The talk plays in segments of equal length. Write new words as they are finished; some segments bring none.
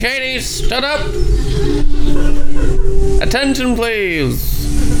Katie, stood up. Attention, please.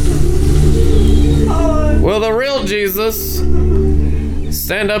 Will the real Jesus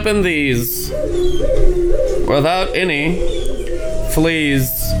stand up in these without any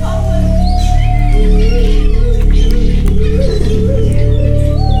fleas?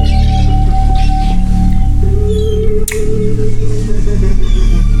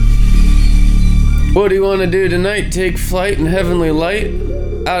 What do you want to do tonight? Take flight in heavenly light?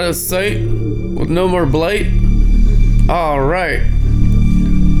 Out of sight? With no more blight? Alright.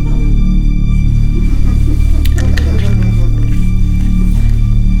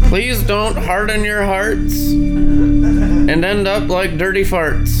 Please don't harden your hearts and end up like dirty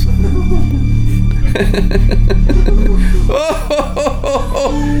farts.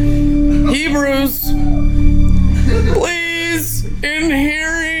 Hebrews, please, in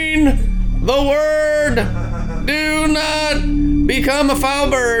hearing the word, do not become a foul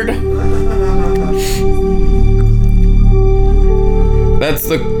bird. That's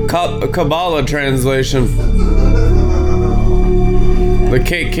the Kabbalah translation. The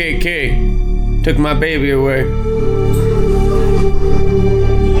KKK took my baby away.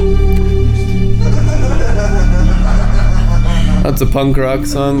 That's a punk rock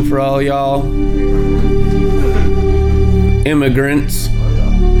song for all y'all immigrants.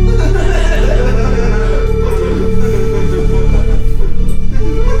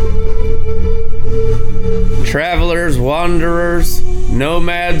 Travelers, wanderers,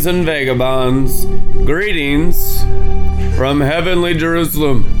 nomads, and vagabonds, greetings from heavenly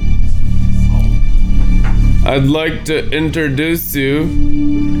Jerusalem. I'd like to introduce you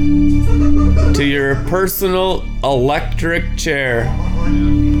to your personal electric chair.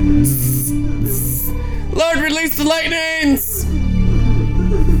 Zzz, zzz. Lord, release the lightnings!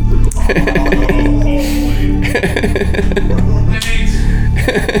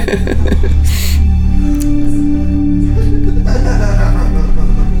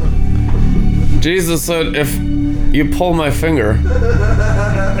 Jesus said, if you pull my finger,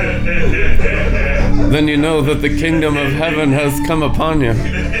 then you know that the kingdom of heaven has come upon you.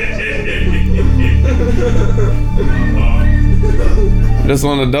 Just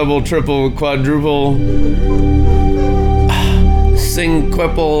want to double, triple, quadruple,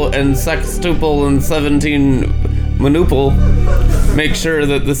 singquuple, and sextuple, and 17 manuple. Make sure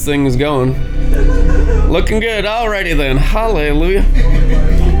that this thing is going. Looking good. Alrighty then. Hallelujah.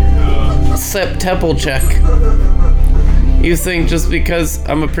 Septuple check. You think just because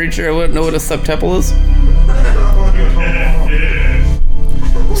I'm a preacher I wouldn't know what a septuple is?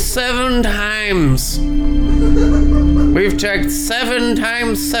 7 times. We've checked 7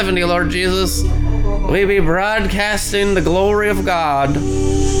 times 70, Lord Jesus. We be broadcasting the glory of God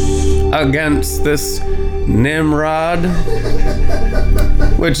against this Nimrod,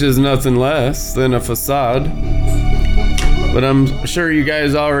 which is nothing less than a facade. But I'm sure you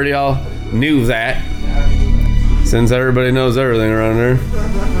guys already all knew that, since everybody knows everything around here.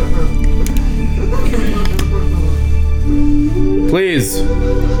 Please,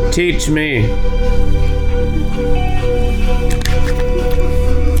 teach me.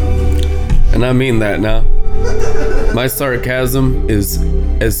 And I mean that now. My sarcasm is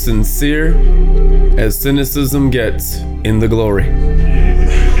as sincere as cynicism gets in the glory.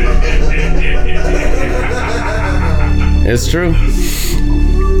 It's true.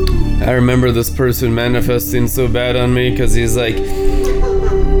 I remember this person manifesting so bad on me because he's like,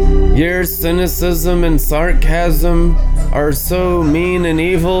 your cynicism and sarcasm are so mean and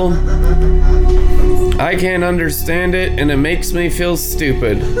evil. I can't understand it and it makes me feel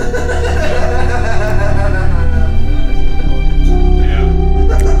stupid.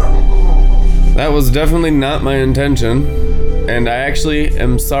 That was definitely not my intention, and I actually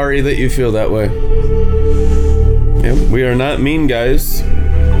am sorry that you feel that way. Yep, we are not mean guys.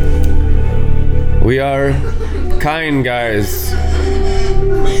 We are kind guys.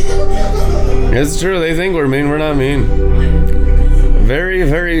 It's true, they think we're mean, we're not mean. Very,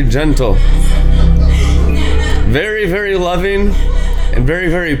 very gentle. Very, very loving, and very,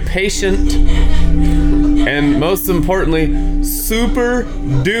 very patient. And most importantly, super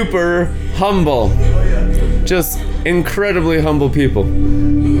duper humble. Just incredibly humble people.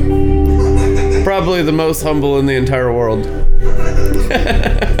 Probably the most humble in the entire world.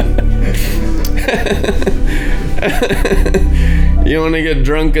 You want to get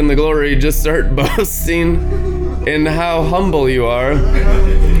drunk in the glory, just start boasting in how humble you are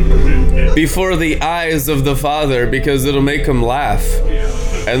before the eyes of the Father, because it'll make him laugh.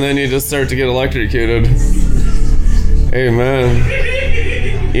 And then you just start to get electrocuted.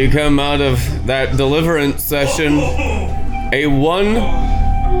 Amen. You come out of that deliverance session a 1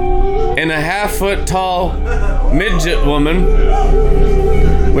 and a half-foot tall midget woman,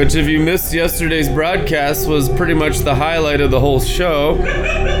 which if you missed yesterday's broadcast was pretty much the highlight of the whole show.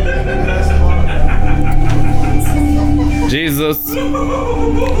 Jesus.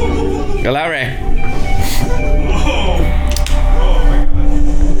 Glory.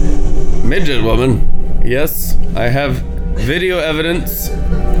 Midget woman. Yes, I have video evidence.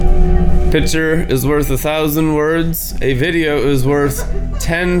 Picture is worth 1,000 words. A video is worth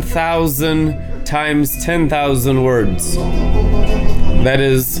 10,000 times 10,000 words. That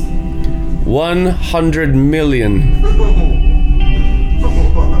is 100 million.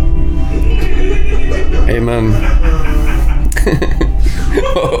 Amen.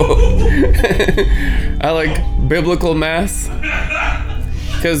 I like biblical math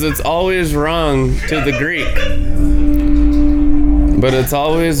because it's always wrong to the Greek, but it's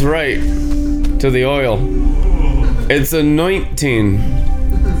always right to the oil. It's anointing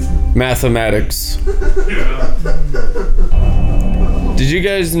mathematics. Did you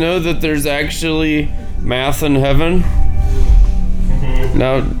guys know that there's actually math in heaven?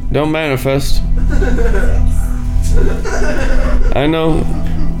 No, don't manifest. I know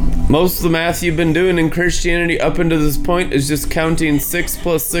most of the math you've been doing in Christianity up until this point is just counting 6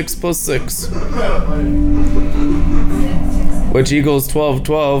 plus 6 plus 6, which equals 12.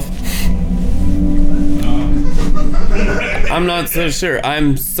 I'm not so sure.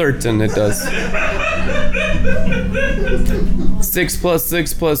 I'm certain it does. 6 plus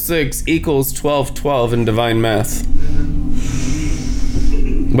 6 plus 6 equals 12 in divine math.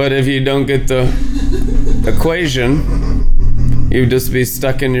 But if you don't get the equation, you'd just be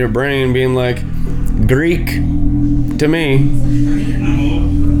stuck in your brain being like, Greek to me.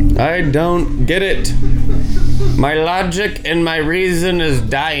 I don't get it. My logic and my reason is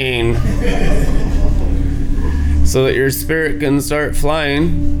dying. So that your spirit can start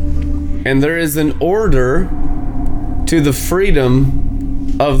flying. And there is an order to the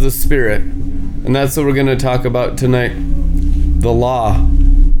freedom of the spirit. And that's what we're going to talk about tonight. The law.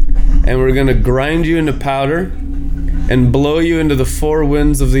 And we're going to grind you into powder and blow you into the four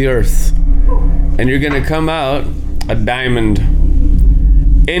winds of the earth. And you're going to come out a diamond.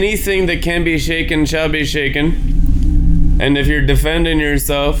 Anything that can be shaken shall be shaken. And if you're defending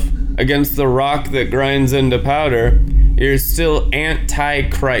yourself against the rock that grinds into powder, you're still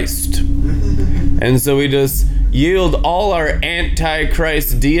anti-Christ. And so we just yield all our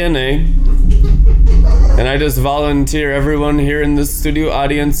anti-Christ DNA. And I just volunteer everyone here in this studio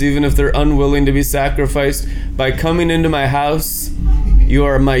audience, even if they're unwilling to be sacrificed, by coming into my house. You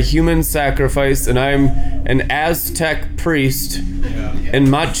are my human sacrifice, and I'm an Aztec priest in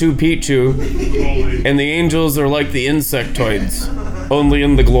Machu Picchu, and the angels are like the insectoids, only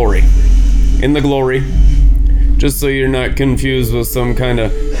in the glory. In the glory. Just so you're not confused with some kind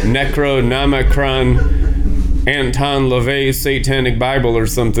of Necronomicon Anton LaVey satanic Bible or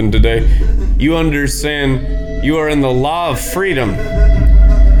something today. You understand you are in the law of freedom.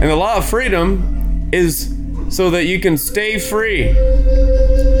 And the law of freedom is so that you can stay free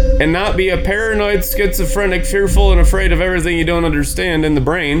and not be a paranoid, schizophrenic, fearful, and afraid of everything you don't understand in the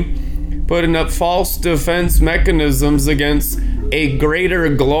brain, putting up false defense mechanisms against a greater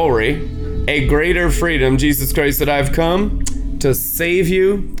glory, a greater freedom. Jesus Christ said, I've come to save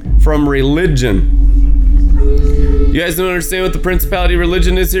you from religion. You guys don't understand what the principality of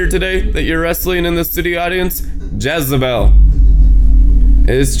religion is here today that you're wrestling in the studio audience? Jezebel.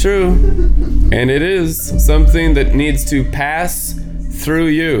 It's true. And it is something that needs to pass through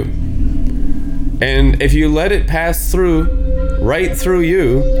you. And if you let it pass through, right through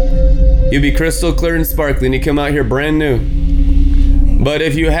you, you'll be crystal clear and sparkling. You come out here brand new. But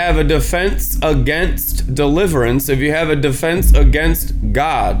if you have a defense against deliverance, if you have a defense against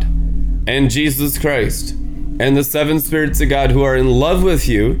God and Jesus Christ and the seven spirits of God who are in love with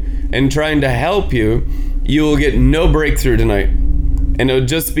you and trying to help you, you will get no breakthrough tonight. And it'll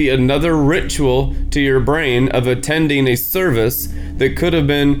just be another ritual to your brain of attending a service that could have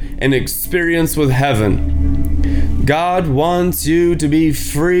been an experience with heaven. God wants you to be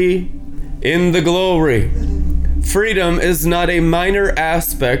free in the glory. Freedom is not a minor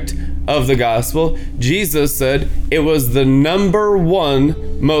aspect of the gospel. Jesus said it was the number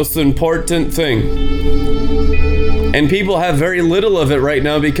one most important thing. And people have very little of it right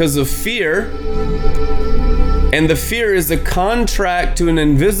now because of fear. And the fear is a contract to an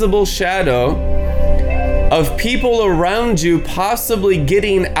invisible shadow of people around you possibly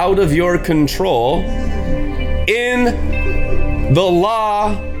getting out of your control in the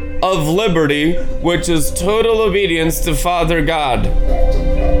law of liberty, which is total obedience to Father God.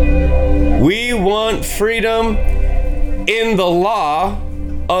 We want freedom in the law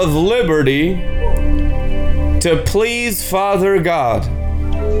of liberty to please Father God.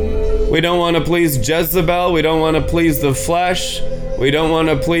 We don't want to please Jezebel. We don't want to please the flesh. We don't want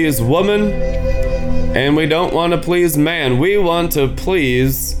to please woman. And we don't want to please man. We want to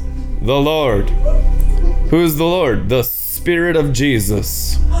please the Lord. Who is the Lord? The Spirit of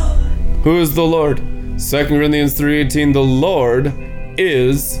Jesus. Who is the Lord? 2 Corinthians 3:18, the Lord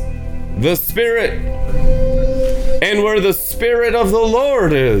is the Spirit. And where the Spirit of the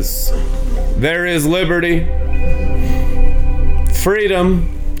Lord is, there is liberty, freedom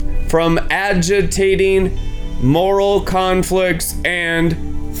from agitating moral conflicts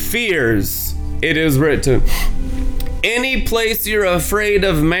and fears. It is written. Any place you're afraid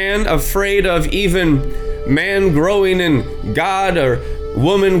of man, afraid of even man growing in God or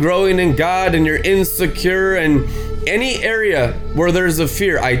woman growing in God, and you're insecure, and any area where there's a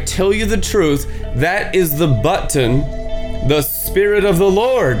fear, I tell you the truth, that is the button the Spirit of the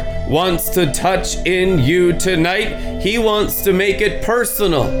Lord wants to touch in you tonight. He wants to make it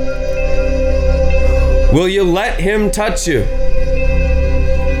personal. Will you let him touch you?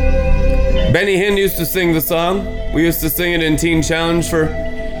 Benny Hinn used to sing the song. We used to sing it in Teen Challenge for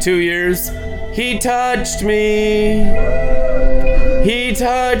 2 years. He touched me. He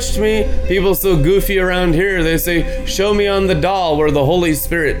touched me. People so goofy around here, they say, show me on the doll where the Holy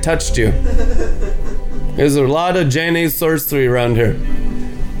Spirit touched you. There's a lot of Janus sorcery around here.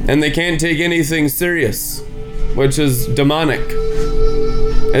 And they can't take anything serious, which is demonic.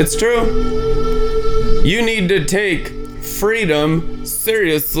 It's true. You need to take freedom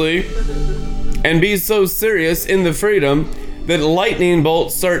seriously and be so serious in the freedom that lightning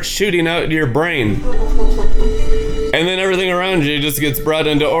bolts start shooting out of your brain. And then everything around you just gets brought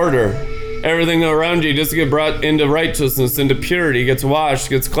into order. Everything around you just gets brought into righteousness, into purity, gets washed,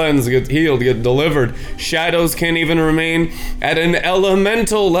 gets cleansed, gets healed, gets delivered. Shadows can't even remain at an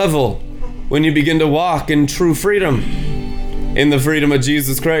elemental level when you begin to walk in true freedom, in the freedom of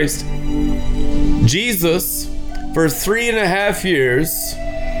Jesus Christ. Jesus, for 3.5 years,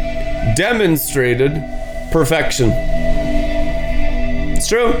 demonstrated perfection. It's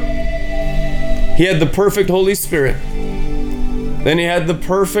true. He had the perfect Holy Spirit. Then he had the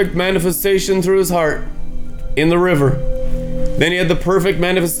perfect manifestation through his heart in the river. Then he had the perfect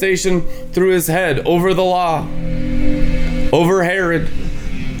manifestation through his head over the law, over Herod,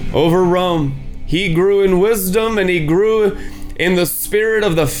 over Rome. He grew in wisdom and he grew in the spirit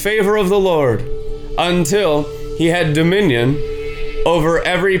of the favor of the Lord until he had dominion over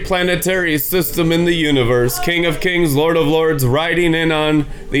every planetary system in the universe. King of Kings, Lord of Lords, riding in on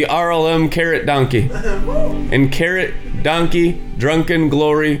the RLM Carrot Donkey. And Carrot Donkey, Drunken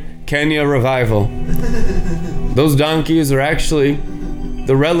Glory, Kenya Revival. Those donkeys are actually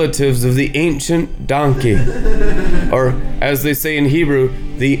the relatives of the ancient donkey. Or, as they say in Hebrew,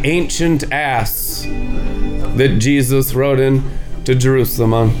 the ancient ass that Jesus rode in to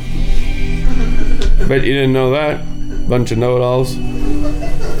Jerusalem on. Bet you didn't know that. Bunch of know-it-alls.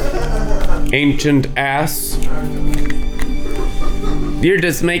 Ancient ass. You're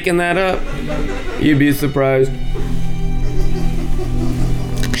just making that up. You'd be surprised.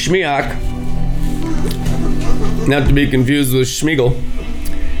 Shmiach, not to be confused with Schmiegel.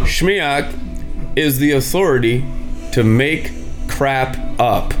 Shmiach is the authority to make crap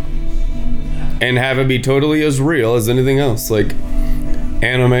up and have it be totally as real as anything else, like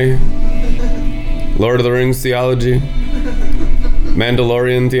anime, Lord of the Rings theology,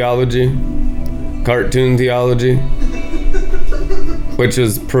 Mandalorian theology, cartoon theology, which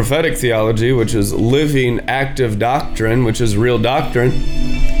is prophetic theology, which is living, active doctrine, which is real doctrine.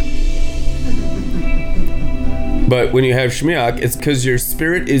 But when you have Shmiach, it's because your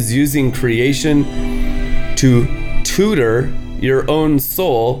spirit is using creation to tutor your own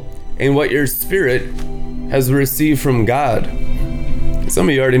soul and what your spirit has received from God. Some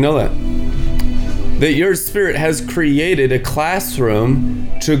of you already know that. That your spirit has created a classroom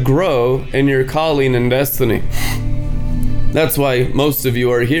to grow in your calling and destiny. That's why most of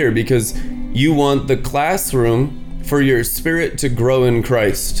you are here, because you want the classroom for your spirit to grow in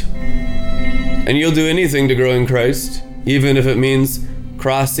Christ. And you'll do anything to grow in Christ, even if it means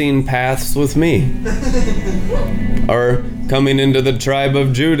crossing paths with me. Or coming into the tribe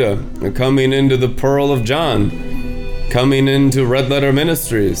of Judah, or coming into the Pearl of John, coming into Red Letter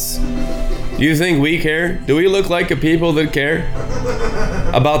Ministries. Do you think we care? Do we look like a people that care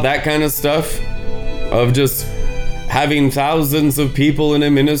about that kind of stuff? Of just having thousands of people in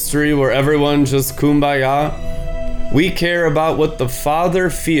a ministry where everyone just kumbaya? We care about what the Father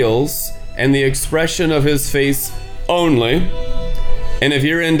feels and the expression of his face only. And if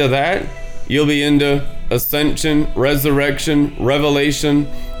you're into that, you'll be into ascension, resurrection, revelation,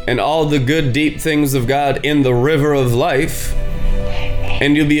 and all the good deep things of God in the river of life,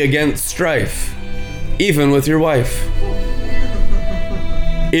 and you'll be against strife, even with your wife,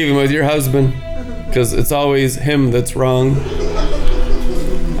 even with your husband, because it's always him that's wrong.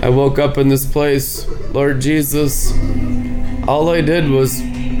 I woke up in this place, Lord Jesus, all I did was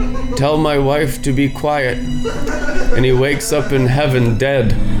tell my wife to be quiet, and he wakes up in heaven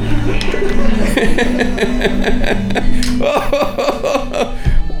dead.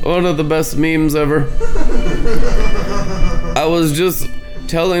 One of the best memes ever. I was just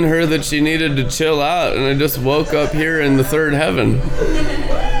telling her that she needed to chill out, and I just woke up here in the third heaven.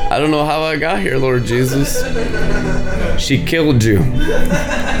 I don't know how I got here, Lord Jesus. She killed you.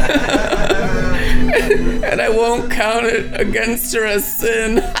 And I won't count it against her as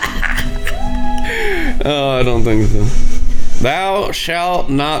sin. Oh, I don't think so. Thou shalt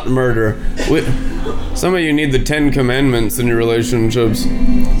not murder. Some of you need the 10 Commandments in your relationships.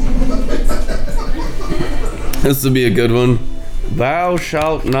 This would be a good one. Thou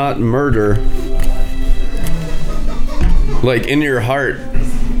shalt not murder. Like in your heart.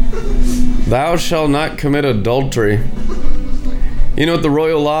 Thou shalt not commit adultery. You know what the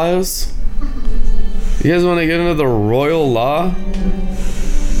royal law is? You guys want to get into the royal law?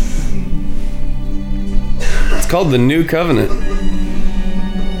 It's called the New Covenant.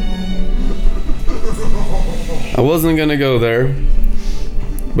 I wasn't going to go there,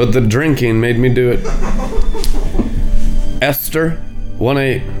 but the drinking made me do it. Esther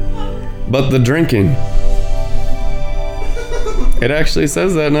 1:8. But the drinking. It actually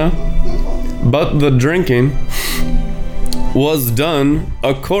says that now. But the drinking was done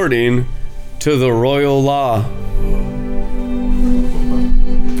according to the royal law.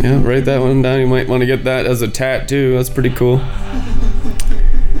 Yeah, write that one down. You might want to get that as a tattoo. That's pretty cool.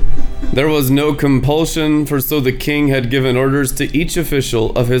 There was no compulsion, for so the king had given orders to each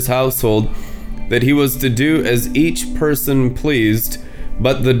official of his household that he was to do as each person pleased,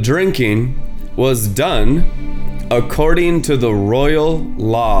 but the drinking was done according to the royal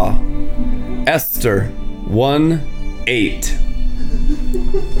law. Esther 1:8.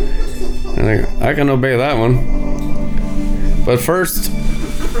 I can obey that one. But first,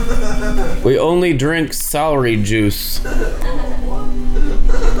 we only drink celery juice.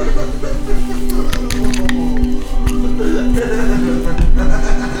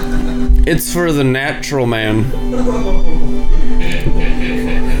 It's for the natural man.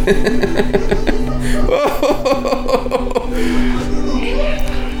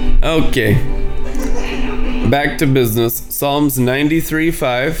 Okay. Back to business. Psalms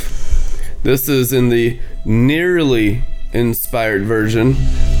 93:5. This is in the nearly inspired version.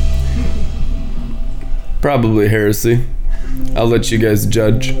 Probably heresy. I'll let you guys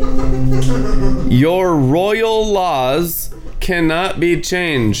judge. Your royal laws cannot be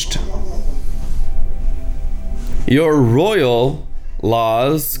changed. Your royal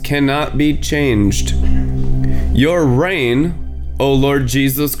laws cannot be changed. Your reign, O Lord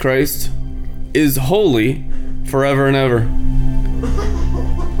Jesus Christ, is holy forever and ever.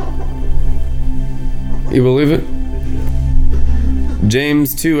 You believe it?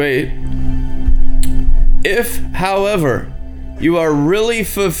 James 2:8. If, however, you are really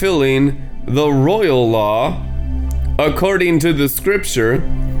fulfilling the royal law according to the scripture,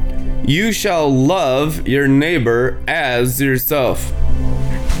 you shall love your neighbor as yourself.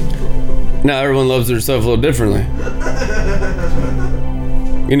 Now, everyone loves themselves a little differently.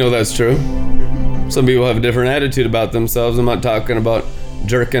 You know that's true. Some people have a different attitude about themselves. I'm not talking about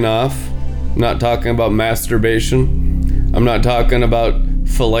jerking off. I'm not talking about masturbation. I'm not talking about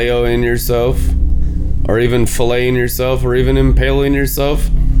phileo-ing yourself, or even filleting yourself, or even impaling yourself.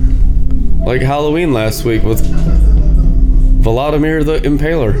 Like Halloween last week with Vladimir the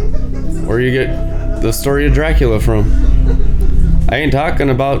Impaler, where you get the story of Dracula from. I ain't talking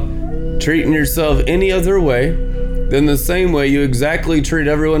about treating yourself any other way than the same way you exactly treat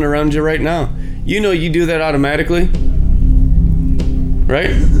everyone around you right now. You know you do that automatically,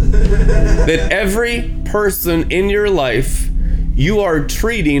 right? That every person in your life you are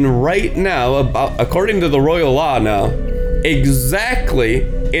treating right now, according to the royal law now, exactly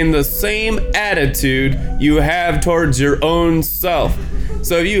in the same attitude you have towards your own self.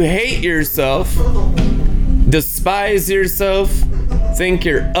 So if you hate yourself, despise yourself, think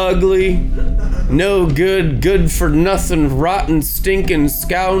you're ugly, no good, good for nothing, rotten, stinking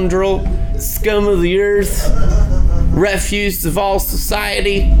scoundrel, scum of the earth, refuse of all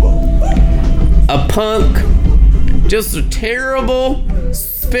society, a punk, just a terrible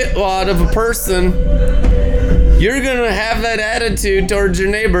spitwad of a person, you're gonna have that attitude towards your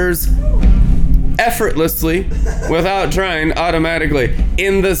neighbors effortlessly, without trying, automatically.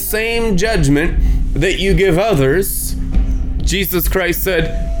 In the same judgment that you give others, Jesus Christ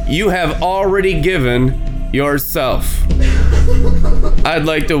said, you have already given yourself. I'd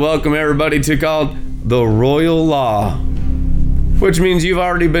like to welcome everybody to called the Royal Law, which means you've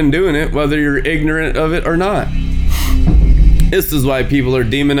already been doing it, whether you're ignorant of it or not. This is why people are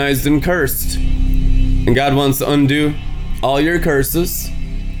demonized and cursed. And God wants to undo all your curses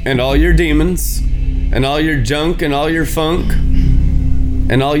and all your demons and all your junk and all your funk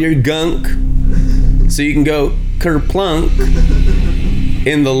and all your gunk, so you can go kerplunk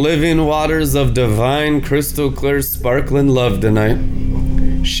in the living waters of divine, crystal clear, sparkling love tonight.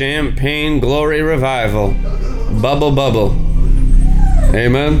 Champagne glory revival. Bubble bubble.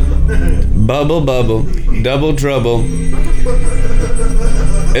 Amen. Bubble bubble. Double trouble.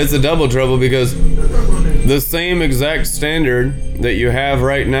 It's a double trouble because the same exact standard that you have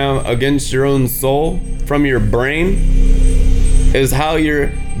right now against your own soul from your brain is how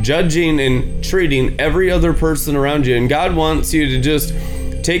you're judging and treating every other person around you. And God wants you to just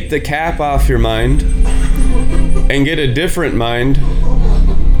take the cap off your mind and get a different mind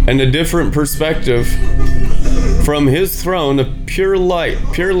and a different perspective from His throne of pure light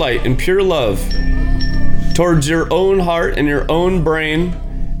and pure love towards your own heart and your own brain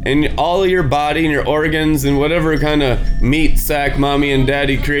and all of your body and your organs and whatever kind of meat sack mommy and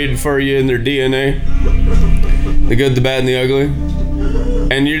daddy created for you in their DNA. The good, the bad, and the ugly.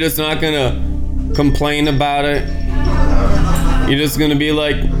 And you're just not gonna complain about it. You're just gonna be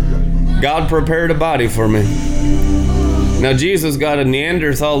like, God prepared a body for me. Now Jesus got a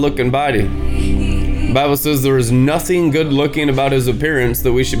Neanderthal looking body. The Bible says there was nothing good looking about His appearance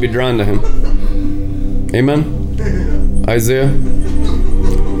that we should be drawn to Him. Amen? Isaiah?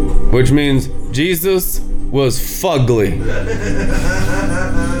 Which means Jesus was fugly.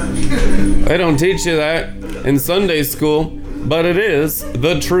 They don't teach you that in Sunday school, but it is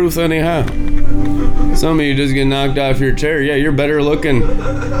the truth anyhow. Some of you just get knocked off your chair. Yeah, you're better looking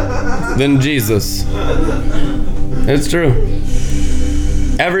than Jesus. It's true.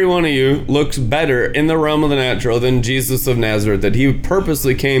 Every one of you looks better in the realm of the natural than Jesus of Nazareth, that He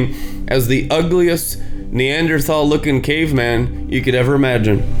purposely came as the ugliest Neanderthal-looking caveman you could ever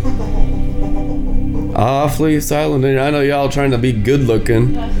imagine. Awfully silent. I know y'all trying to be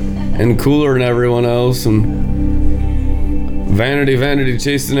good-looking and cooler than everyone else and vanity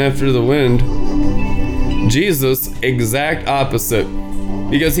chasing after the wind. Jesus, exact opposite.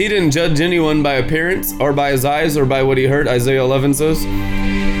 Because He didn't judge anyone by appearance or by his eyes or by what he heard, Isaiah 11 says.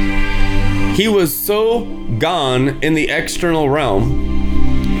 He was so gone in the external realm,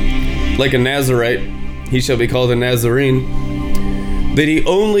 like a Nazarite, he shall be called a Nazarene, that He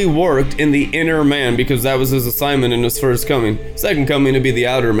only worked in the inner man because that was His assignment in His first coming. Second coming to be the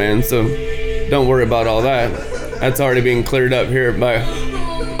outer man, so don't worry about all that. That's already being cleared up here by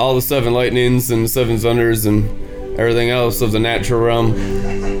all the 7 lightnings and 7 thunders and everything else of the natural realm,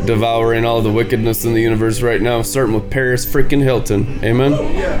 devouring all the wickedness in the universe right now, starting with Paris freaking Hilton. Amen?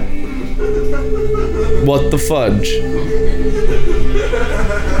 What the fudge?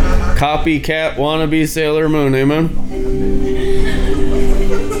 Copycat wannabe Sailor Moon. Amen?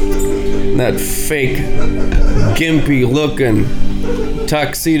 That fake, gimpy looking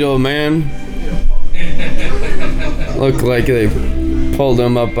tuxedo man. Look like they pulled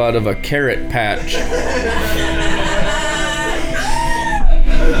him up out of a carrot patch.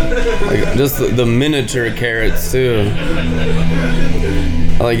 Like just the miniature carrots too.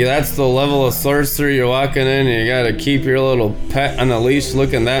 Like that's the level of sorcery you're walking in, and you gotta keep your little pet on a leash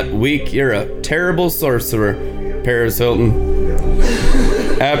looking that weak. You're a terrible sorcerer, Paris Hilton.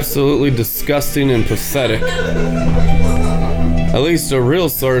 Absolutely disgusting and pathetic. At least a real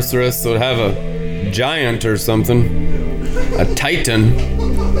sorceress would have a giant or something. A titan.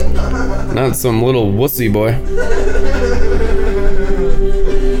 Not some little wussy boy.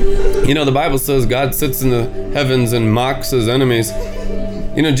 You know, the Bible says God sits in the heavens and mocks His enemies.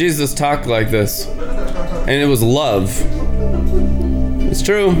 You know, Jesus talked like this. And it was love. It's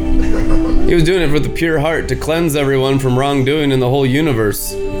true. He was doing it with a pure heart to cleanse everyone from wrongdoing in the whole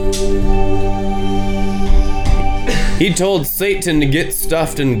universe. He told Satan to get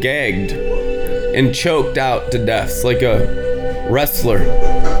stuffed and gagged and choked out to death like a wrestler.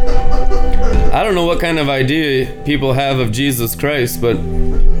 I don't know what kind of idea people have of Jesus Christ, but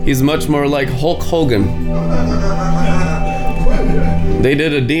He's much more like Hulk Hogan. They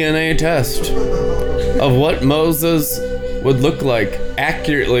did a DNA test of what Moses would look like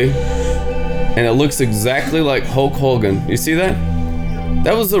accurately, and it looks exactly like Hulk Hogan. You see that?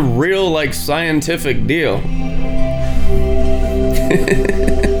 That was a real, like, scientific deal.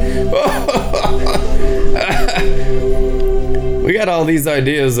 We got all these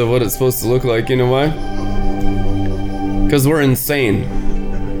ideas of what it's supposed to look like. You know why? Because we're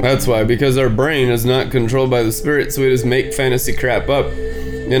insane. That's why. Because our brain is not controlled by the Spirit, so we just make fantasy crap up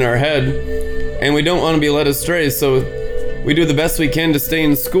in our head. And we don't want to be led astray, so we do the best we can to stay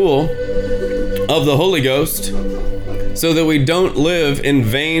in school of the Holy Ghost so that we don't live in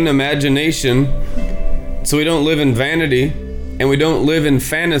vain imagination, so we don't live in vanity, and we don't live in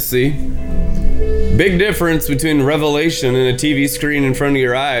fantasy. Big difference between revelation and a TV screen in front of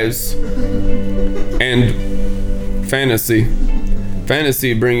your eyes and fantasy.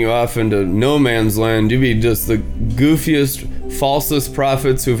 Fantasy bring you off into no man's land. You'd be just the goofiest, falsest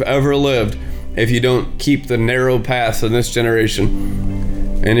prophets who've ever lived if you don't keep the narrow path in this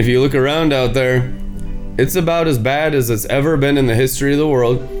generation. And if you look around out there, it's about as bad as it's ever been in the history of the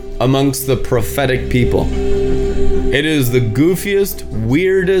world amongst the prophetic people. It is the goofiest,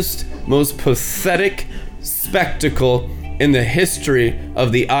 weirdest, most pathetic spectacle in the history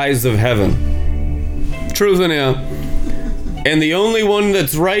of the eyes of heaven. Truth anyhow. And the only one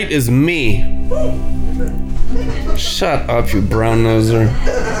that's right is me. Shut up, you brown noser.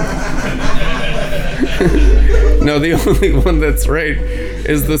 No, the only one that's right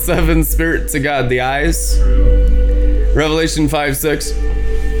is the seven spirits of God, the eyes. Revelation 5:6.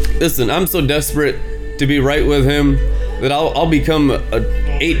 Listen, I'm so desperate to be right with him that I'll become a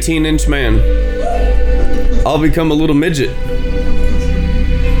 18-inch man. I'll become a little midget.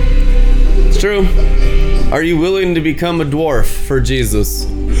 It's true. Are you willing to become a dwarf for Jesus?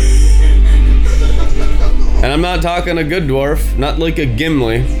 And I'm not talking a good dwarf, not like a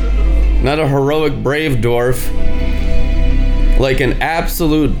Gimli, not a heroic brave dwarf, like an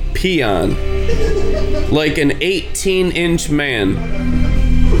absolute peon, like an 18-inch man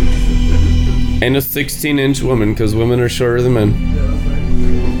and a 16-inch woman, because women are shorter than men.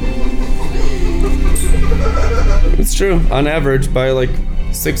 It's true, on average, by like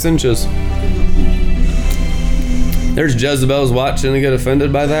 6 inches. There's Jezebels watching and get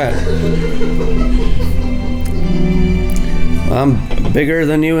offended by that. I'm bigger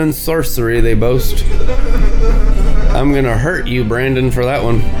than you in sorcery, they boast. I'm gonna hurt you, Brandon, for that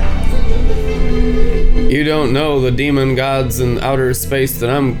one. You don't know the demon gods in outer space that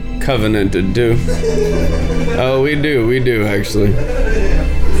I'm covenanted to. Oh, we do, actually.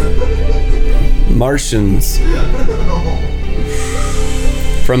 Martians.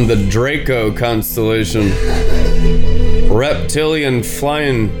 From the Draco constellation. Reptilian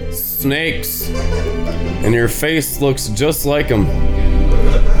flying snakes. And your face looks just like them.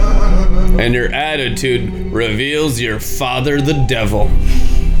 And your attitude reveals your father, the devil.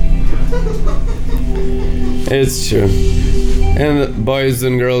 It's true. And boys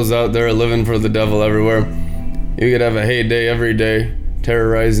and girls out there are living for the devil everywhere. You could have a heyday every day,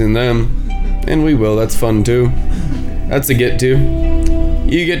 terrorizing them. And we will, that's fun too. That's a get to.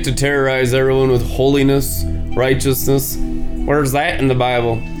 You get to terrorize everyone with holiness, righteousness. Where's that in the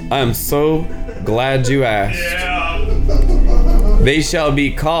Bible? I am so glad you asked. Yeah. They shall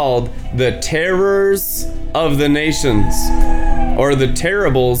be called the terrors of the nations, or the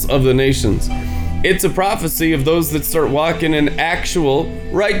terribles of the nations. It's a prophecy of those that start walking in actual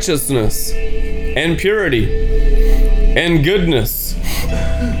righteousness and purity and goodness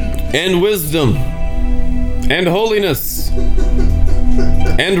and wisdom and holiness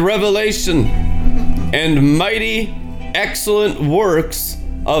and revelation and mighty, excellent works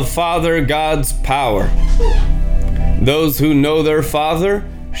of Father God's power. Those who know their Father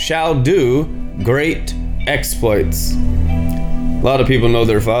shall do great exploits. A lot of people know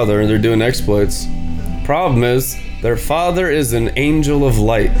their Father and they're doing exploits. Problem is, their Father is an angel of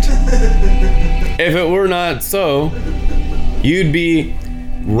light. If it were not so, you'd be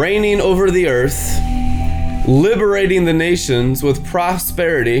reigning over the earth, liberating the nations with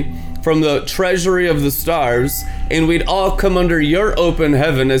prosperity from the treasury of the stars, and we'd all come under your open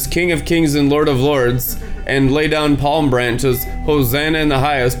heaven as King of Kings and Lord of Lords and lay down palm branches, Hosanna in the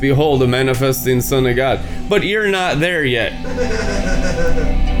highest, behold, a manifesting Son of God. But you're not there yet.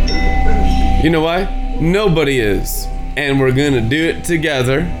 You know why? Nobody is. And we're gonna do it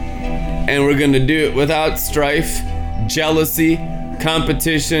together, and we're gonna do it without strife, jealousy,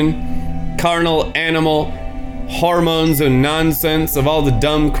 competition, carnal, animal, hormones and nonsense of all the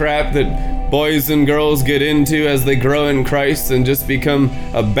dumb crap that boys and girls get into as they grow in Christ and just become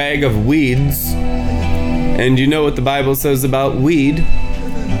a bag of weeds. And you know what the Bible says about weed?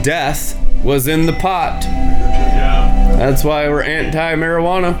 Death was in the pot. Yeah. That's why we're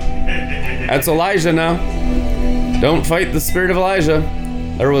anti-marijuana. That's Elijah now. Don't fight the spirit of Elijah.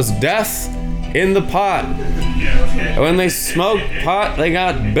 There was death in the pot. And when they smoked pot, they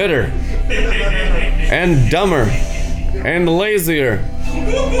got bitter. and dumber and lazier.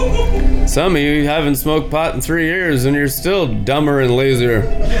 Some of you haven't smoked pot in 3 years and you're still dumber and lazier.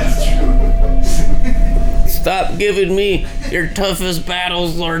 Stop giving me your toughest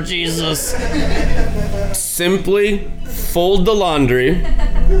battles, Lord Jesus. Simply fold the laundry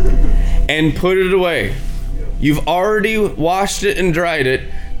and put it away. You've already washed it and dried it.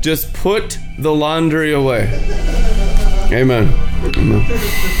 Just put the laundry away. Amen. Amen.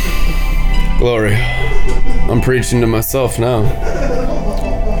 Glory. I'm preaching to myself now.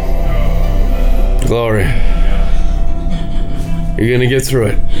 Glory. You're gonna get through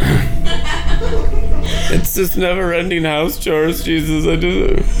it. It's just never-ending house chores, Jesus. I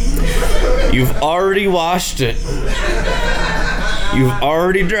do. You've already washed it. You've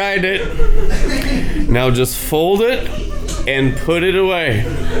already dried it. Now just fold it and put it away.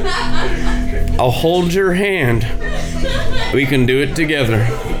 I'll hold your hand. We can do it together.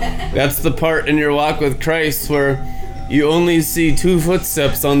 That's the part in your walk with Christ where you only see 2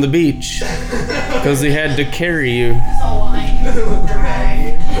 footsteps on the beach because he had to carry you.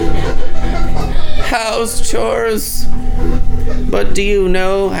 House chores. But do you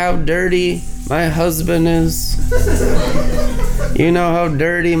know how dirty my husband is? You know how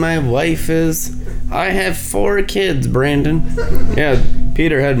dirty my wife is? I have 4 kids, Brandon. Yeah,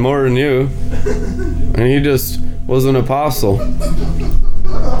 Peter had more than you. And he just was an apostle.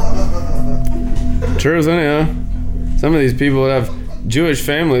 Truth, anyhow. Some of these people have Jewish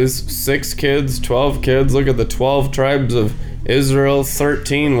families, 6 kids, 12 kids. Look at the 12 tribes of Israel,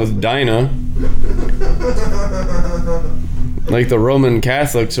 13 with Dinah. Like the Roman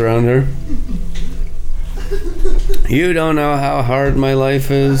Catholics around her. You don't know how hard my life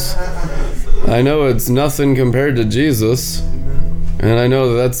is. I know it's nothing compared to Jesus. And I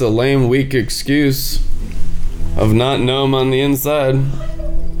know that's a lame, weak excuse of not knowing on the inside.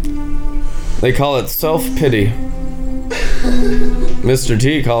 They call it self-pity. Mr.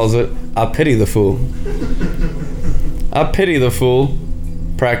 T calls it, I pity the fool. I pity the fool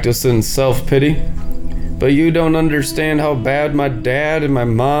practicing self-pity. But you don't understand how bad my dad and my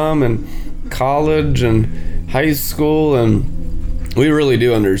mom and college and high school, and we really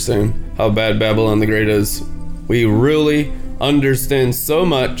do understand how bad Babylon the Great is. We really understand so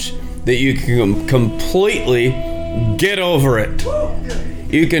much that you can completely get over it.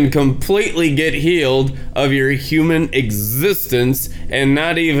 You can completely get healed of your human existence and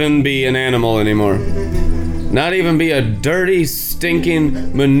not even be an animal anymore. Not even be a dirty,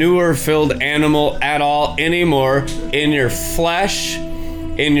 stinking, manure-filled animal at all anymore in your flesh,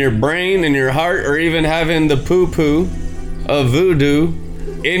 in your brain, in your heart, or even having the poo-poo of voodoo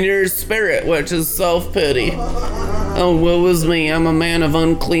in your spirit, which is self-pity. Oh, woe is me. I'm a man of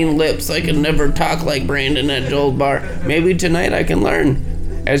unclean lips. I can never talk like Brandon at Joel Bar. Maybe tonight I can learn.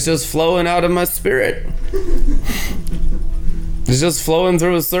 It's just flowing out of my spirit. It's just flowing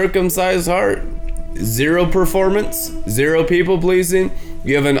through a circumcised heart. 0 performance, 0 people pleasing.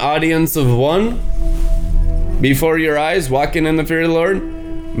 You have an audience of 1 before your eyes, walking in the fear of the Lord,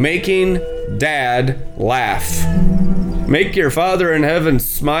 making Dad laugh. Make your Father in heaven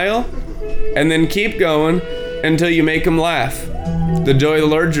smile, and then keep going until you make him laugh. The joy of the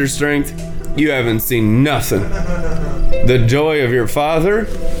Lord's your strength. You haven't seen nothing. The joy of your Father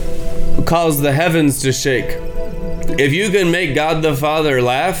will cause the heavens to shake. If you can make God the Father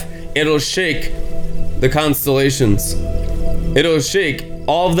laugh, it'll shake the constellations. It'll shake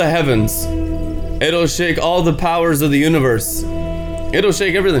all of the heavens. It'll shake all the powers of the universe. It'll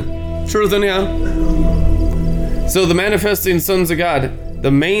shake everything. Truth anyhow. So the manifesting sons of God,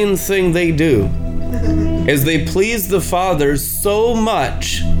 the main thing they do is they please the Father so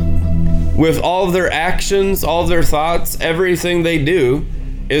much with all of their actions, all of their thoughts, everything they do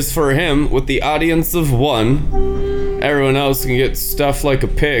is for him with the audience of 1. Everyone else can get stuffed like a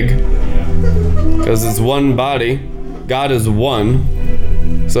pig because it's 1 body. God is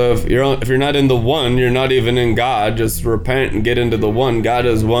 1. So if you're not in the 1, you're not even in God. Just repent and get into the 1. God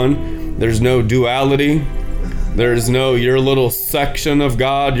is 1. There's no duality. There's no your little section of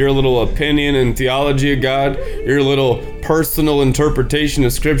God, your little opinion and theology of God, your little personal interpretation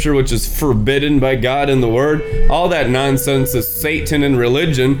of Scripture, which is forbidden by God in the Word. All that nonsense is Satan and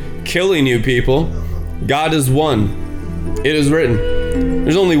religion killing you people. God is 1. It is written.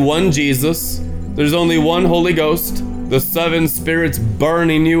 There's only 1 Jesus. There's only 1 Holy Ghost. The 7 spirits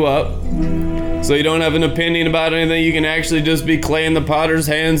burning you up. So you don't have an opinion about anything. You can actually just be clay in the potter's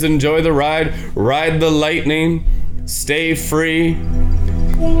hands, enjoy the ride the lightning, stay free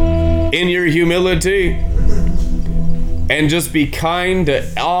in your humility, and just be kind to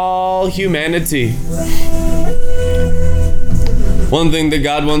all humanity. One thing that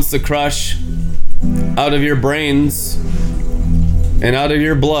God wants to crush out of your brains and out of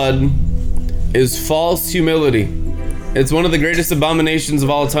your blood is false humility. It's one of the greatest abominations of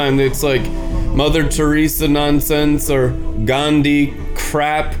all time. It's like Mother Teresa nonsense or Gandhi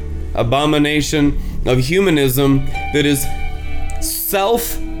crap, abomination of humanism that is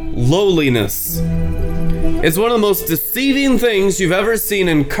self-lowliness. It's one of the most deceiving things you've ever seen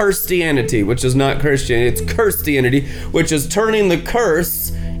in Christianity, which is not Christianity, it's Christianity, which is turning the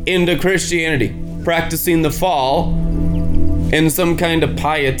curse into Christianity, practicing the fall in some kind of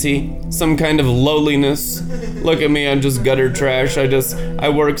piety, some kind of lowliness. Look at me, I'm just gutter trash. I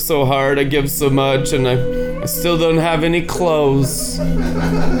work so hard, I give so much, and I still don't have any clothes.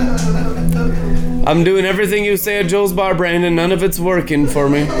 I'm doing everything you say at Joel's Bar, Brandon, none of it's working for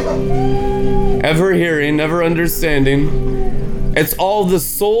me. Ever hearing, never understanding. It's all the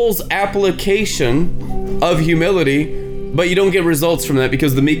soul's application of humility, but you don't get results from that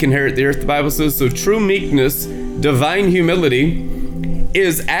because the meek inherit the earth, the Bible says. So true meekness, divine humility,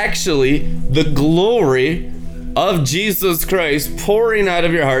 is actually the glory of Jesus Christ pouring out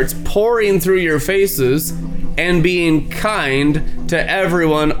of your hearts, pouring through your faces, and being kind to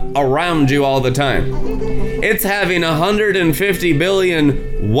everyone around you all the time. It's having 150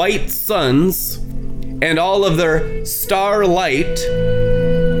 billion white suns and all of their star light,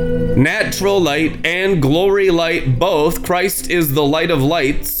 natural light, and glory light both. Christ is the light of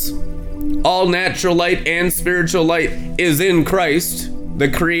lights. All natural light and spiritual light is in Christ,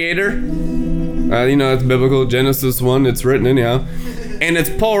 the Creator. It's biblical, Genesis 1, it's written anyhow. And it's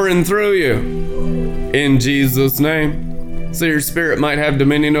pouring through you in Jesus' name. So your spirit might have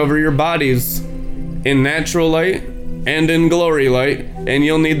dominion over your bodies in natural light and in glory light. And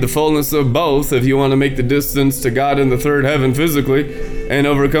you'll need the fullness of both if you want to make the distance to God in the third heaven physically and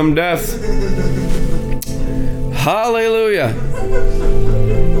overcome death. Hallelujah.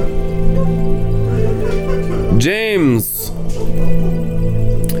 James.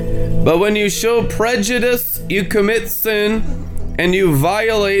 But when you show prejudice, you commit sin and you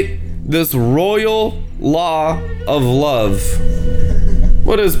violate this royal law of love.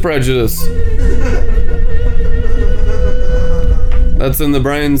 What is prejudice? That's in the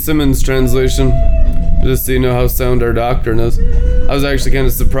Brian Simmons translation, just so you know how sound our doctrine is. I was actually kind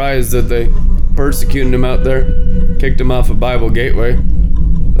of surprised that they persecuted him out there, kicked him off of Bible Gateway.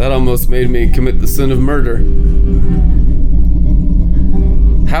 That almost made me commit the sin of murder.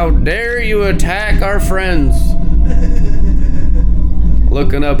 How dare you attack our friends?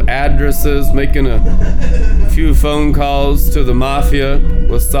 Looking up addresses, making a few phone calls to the mafia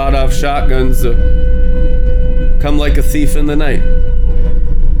with sawed-off shotguns to come like a thief in the night.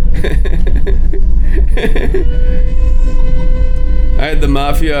 I had the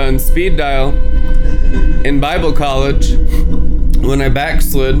mafia on speed dial in Bible college when I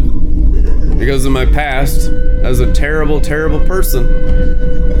backslid because of my past as a terrible, terrible person.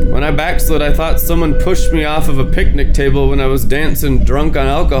 When I backslid, I thought someone pushed me off of a picnic table when I was dancing drunk on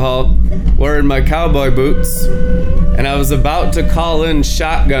alcohol, wearing my cowboy boots, and I was about to call in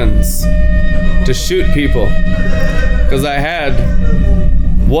shotguns to shoot people because I had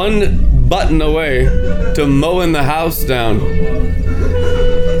one button away to mowing the house down.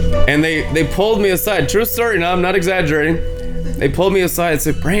 And they pulled me aside. True story, no, I'm not exaggerating. They pulled me aside and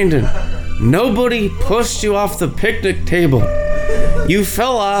said, "Brandon, nobody pushed you off the picnic table. You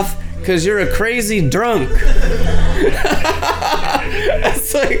fell off because you're a crazy drunk."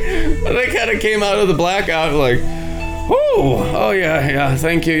 It's like, they kind of came out of the blackout like, oh yeah,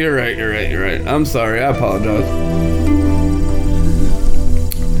 thank you, you're right. I'm sorry, I apologize.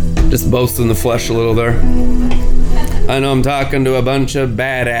 Just boasting the flesh a little there. I know I'm talking to a bunch of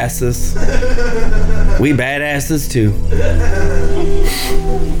badasses. We badasses too.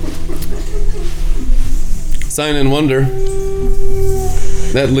 Sign and wonder.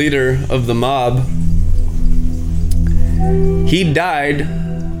 That leader of the mob, he died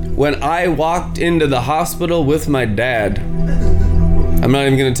when I walked into the hospital with my dad. I'm not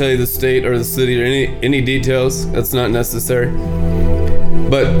even going to tell you the state or the city or any details. That's not necessary.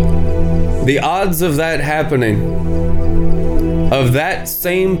 But the odds of that happening, of that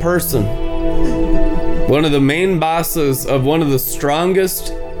same person, one of the main bosses of one of the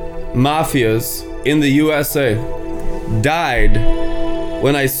strongest mafias in the USA, died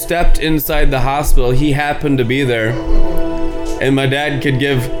when I stepped inside the hospital. He happened to be there, and my dad could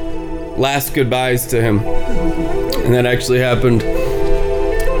give last goodbyes to him. And that actually happened.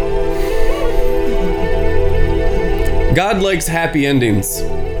 God likes happy endings,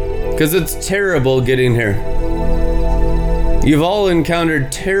 because it's terrible getting here. You've all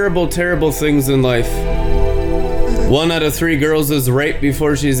encountered terrible, terrible things in life. 1 out of 3 girls is raped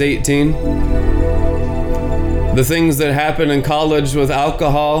before she's 18. The things that happen in college with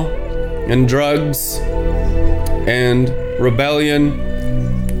alcohol and drugs and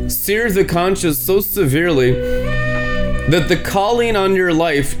rebellion sear the conscience so severely that the calling on your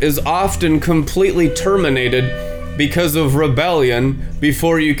life is often completely terminated because of rebellion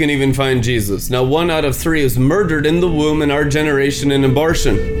before you can even find Jesus. Now, 1 out of 3 is murdered in the womb in our generation in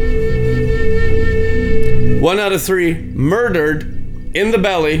abortion. 1 out of 3 murdered in the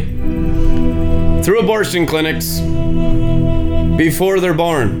belly through abortion clinics before they're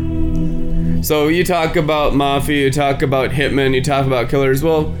born. So you talk about mafia, you talk about hitmen, you talk about killers.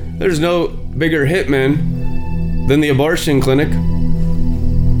 Well, there's no bigger hitman than the abortion clinic.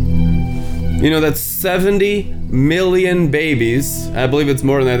 You know, that's 70 million babies. I believe it's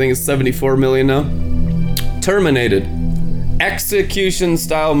more than that. I think it's 74 million now. Terminated. Execution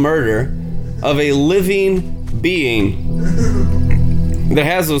style murder of a living being that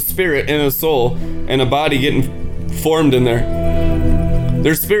has a spirit and a soul and a body getting formed in there.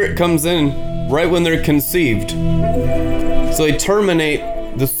 Their spirit comes in right when they're conceived. So they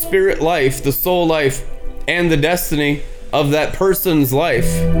terminate the spirit life, the soul life, and the destiny of that person's life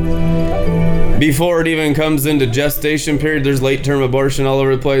before it even comes into gestation period. There's late-term abortion all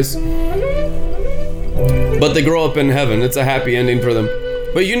over the place. But they grow up in heaven. It's a happy ending for them.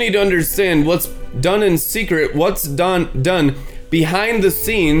 But you need to understand what's done in secret, what's done behind the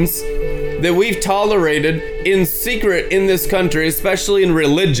scenes that we've tolerated in secret in this country, especially in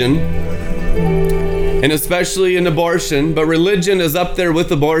religion and especially in abortion. But religion is up there with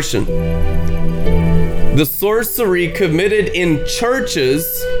abortion. The sorcery committed in churches,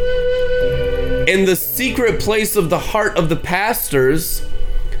 in the secret place of the heart of the pastors,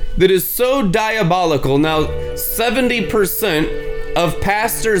 that is so diabolical. Now, 70% of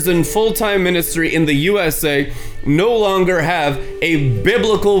pastors in full-time ministry in the USA no longer have a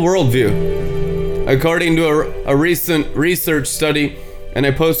biblical worldview, according to a recent research study. And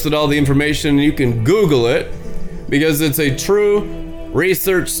I posted all the information. You can Google it because it's a true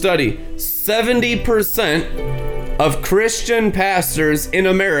research study. 70% of Christian pastors in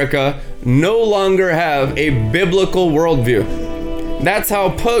America no longer have a biblical worldview. That's how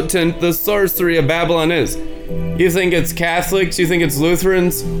potent the sorcery of Babylon is. You think it's Catholics, you think it's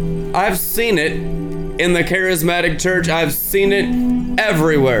Lutherans. I've seen it in the charismatic church. I've seen it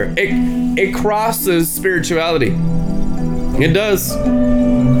everywhere. It crosses spirituality. It does.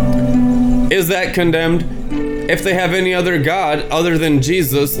 Is that condemned? If they have any other God other than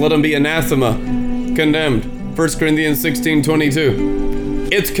Jesus, let them be anathema. Condemned. 1 Corinthians 16:22.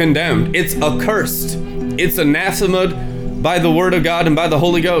 It's condemned. It's accursed. It's anathemaed by the word of God and by the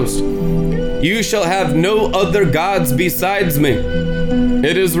Holy Ghost. You shall have no other gods besides me.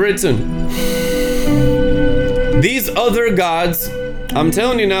 It is written. These other gods, I'm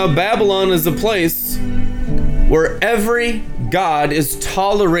telling you now, Babylon is a place where every god is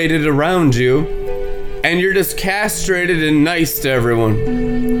tolerated around you, and you're just castrated and nice to everyone.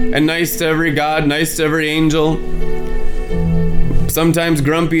 And nice to every god, nice to every angel. Sometimes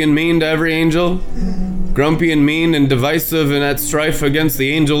grumpy and mean to every angel. Grumpy and mean and divisive and at strife against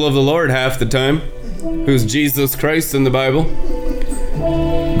the angel of the Lord half the time, who's Jesus Christ in the Bible.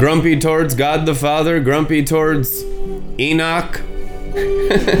 Grumpy towards God the Father, grumpy towards Enoch,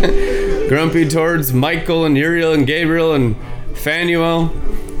 grumpy towards Michael and Uriel and Gabriel and Phanuel,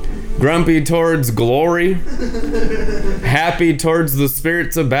 grumpy towards glory, happy towards the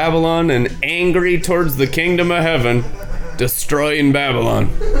spirits of Babylon, and angry towards the kingdom of heaven, destroying Babylon.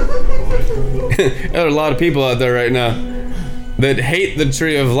 There are a lot of people out there right now that hate the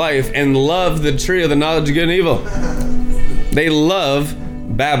tree of life and love the tree of the knowledge of good and evil. They love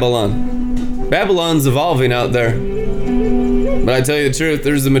Babylon. Babylon's evolving out there. But I tell you the truth,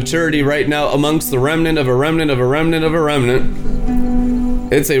 there's a maturity right now amongst the remnant of a remnant of a remnant of a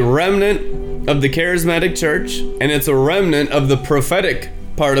remnant. It's a remnant of the charismatic church, and it's a remnant of the prophetic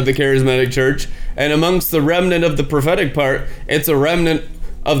part of the charismatic church. And amongst the remnant of the prophetic part, it's a remnant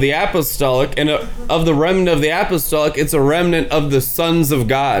of the apostolic, and of the remnant of the apostolic, it's a remnant of the sons of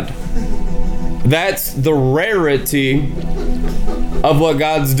God. That's the rarity of what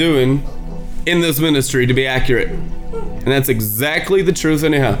God's doing in this ministry, to be accurate. And that's exactly the truth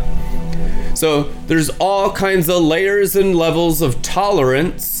anyhow. So there's all kinds of layers and levels of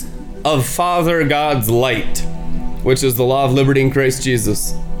tolerance of Father God's light, which is the law of liberty in Christ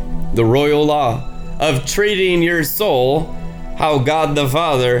Jesus. The royal law of treating your soul how God the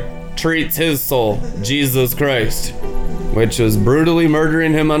Father treats his soul, Jesus Christ, which is brutally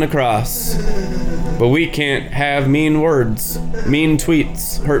murdering him on a cross. But we can't have mean words, mean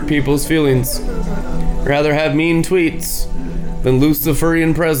tweets, hurt people's feelings. Rather have mean tweets than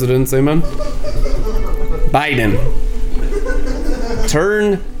Luciferian presidents, amen? Biden.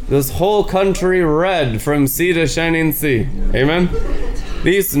 Turn this whole country red from sea to shining sea, amen?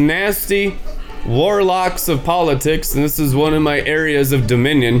 These nasty warlocks of politics, and this is one of my areas of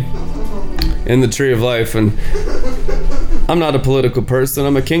dominion in the Tree of Life, and I'm not a political person,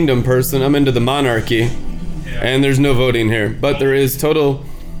 I'm a kingdom person, I'm into the monarchy, and there's no voting here, but there is total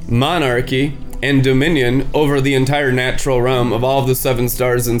monarchy and dominion over the entire natural realm of all of the 7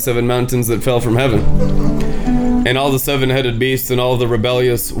 stars and 7 mountains that fell from heaven, and all the 7-headed beasts and all the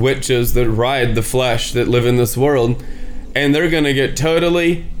rebellious witches that ride the flesh that live in this world, and they're gonna get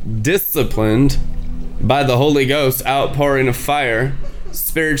totally disciplined by the Holy Ghost outpouring of fire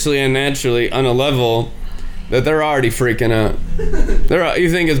spiritually and naturally on a level that they're already freaking out.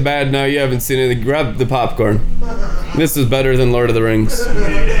 You think it's bad now, you haven't seen it, grab the popcorn. This is better than Lord of the Rings.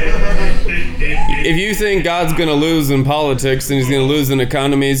 If you think God's gonna lose in politics and he's gonna lose in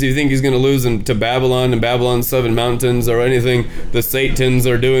economies, you think he's gonna lose to Babylon and Babylon's 7 mountains or anything the Satans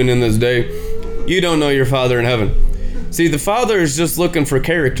are doing in this day, you don't know your Father in heaven. See, the Father is just looking for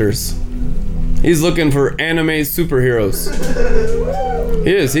characters. He's looking for anime superheroes.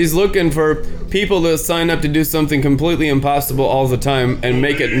 He is. He's looking for people that sign up to do something completely impossible all the time and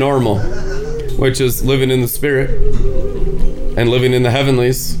make it normal, which is living in the Spirit and living in the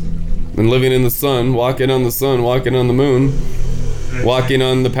heavenlies and living in the sun, walking on the moon, walking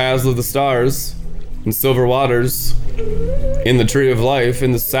on the paths of the stars and silver waters, in the tree of life,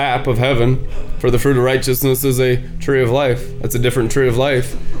 in the sap of heaven. For the fruit of righteousness is a tree of life. That's a different tree of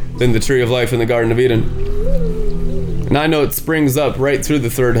life than the tree of life in the Garden of Eden. And I know it springs up right through the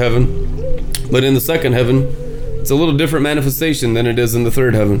 3rd heaven, but in the 2nd heaven, it's a little different manifestation than it is in the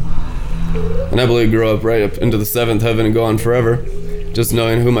 3rd heaven. And I believe grow up right up into the 7th heaven and go on forever. Just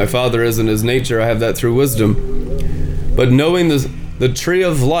knowing who my Father is and his nature, I have that through wisdom. But knowing the tree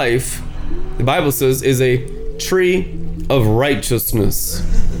of life, the Bible says, is a tree of righteousness.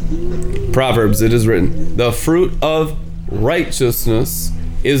 Proverbs, it is written, the fruit of righteousness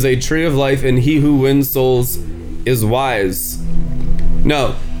is a tree of life, and he who wins souls is wise.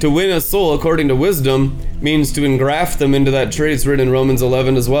 Now, to win a soul according to wisdom means to engraft them into that tree. It's written in Romans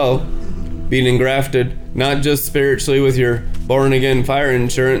 11 as well. Being engrafted, not just spiritually with your born again fire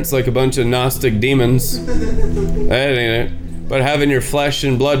insurance like a bunch of Gnostic demons. That ain't it. But having your flesh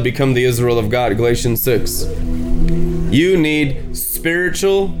and blood become the Israel of God, Galatians 6. You need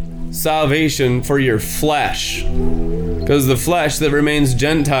spiritual salvation for your flesh, because the flesh that remains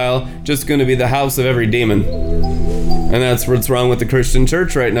Gentile just going to be the house of every demon. And that's what's wrong with the Christian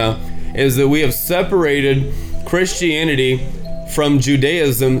church right now, is that we have separated Christianity from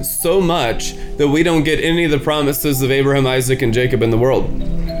Judaism so much that we don't get any of the promises of Abraham, Isaac, and Jacob in the world.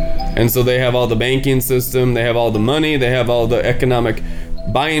 And so they have all the banking system, they have all the money, they have all the economic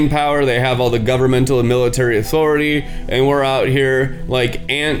buying power, they have all the governmental and military authority, and we're out here like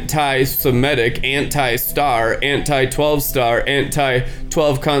anti-Semitic, anti-star, anti-12 star,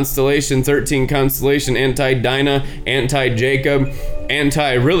 anti-12 constellation, 13 constellation, anti-Dinah, anti-Jacob,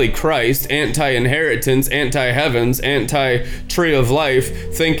 anti-really Christ, anti-inheritance, anti-heavens, anti-tree of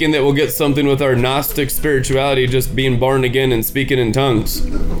life, thinking that we'll get something with our Gnostic spirituality, just being born again and speaking in tongues.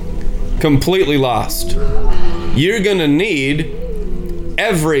 Completely lost. You're gonna need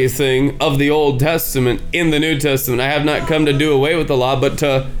everything of the Old Testament in the New Testament. I have not come to do away with the law, but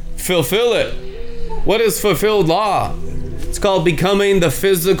to fulfill it. What is fulfilled law? It's called becoming the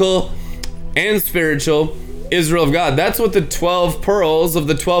physical and spiritual Israel of God. That's what the 12 pearls of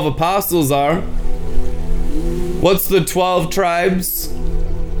the 12 apostles are. What's the 12 tribes?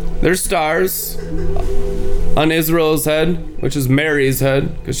 They're stars on Israel's head, which is Mary's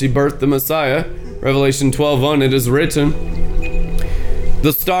head, because she birthed the Messiah. Revelation 12:1, it is written.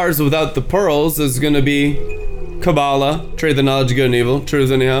 The stars without the pearls is going to be Kabbalah, trade the knowledge of good and evil,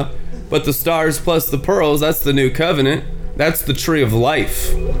 truth anyhow. But the stars plus the pearls, that's the new covenant. That's the tree of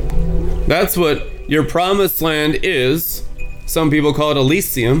life. That's what your promised land is. Some people call it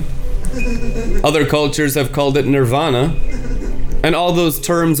Elysium. Other cultures have called it Nirvana. And all those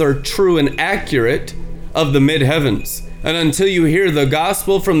terms are true and accurate of the mid-heavens. And until you hear the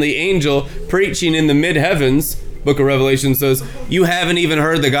gospel from the angel preaching in the mid-heavens, Book of Revelation says, you haven't even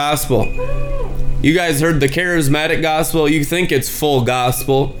heard the gospel. You guys heard the charismatic gospel. You think it's full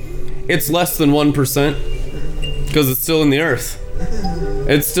gospel. It's less than 1% because it's still in the earth.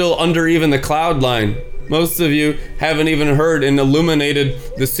 It's still under even the cloud line. Most of you haven't even heard and illuminated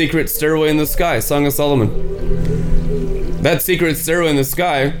the secret stairway in the sky, Song of Solomon. That secret stairway in the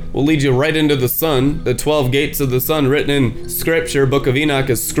sky will lead you right into the sun. The 12 gates of the sun written in scripture, Book of Enoch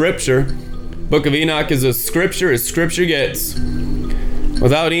is scripture. Book of Enoch is as scripture gets.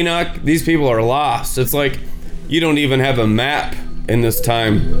 Without Enoch, these people are lost. It's like you don't even have a map in this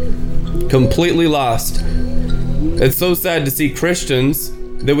time. Completely lost. It's so sad to see Christians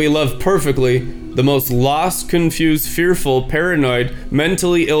that we love perfectly, the most lost, confused, fearful, paranoid,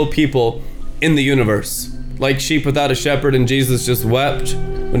 mentally ill people in the universe. Like sheep without a shepherd, and Jesus just wept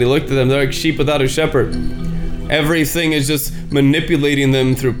when he looked at them. They're like sheep without a shepherd. Everything is just manipulating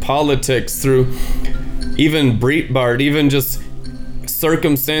them through politics, through even Breitbart, even just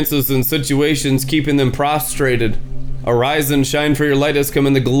circumstances and situations keeping them prostrated. Arise and shine, for your light has come,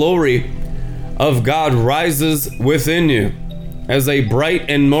 and the glory of God rises within you as a bright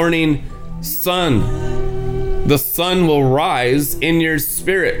and morning sun. The sun will rise in your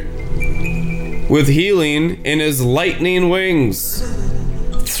spirit with healing in his lightning wings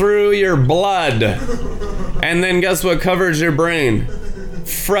through your blood. And then guess what covers your brain?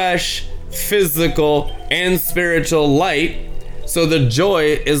 Fresh, physical, and spiritual light. So the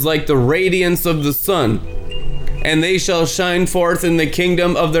joy is like the radiance of the sun. And they shall shine forth in the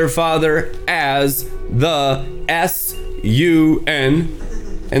kingdom of their Father as the S-U-N.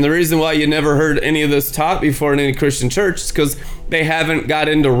 And the reason why you never heard any of this taught before in any Christian church is because they haven't got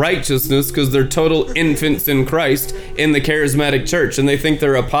into righteousness, because they're total infants in Christ in the charismatic church, and they think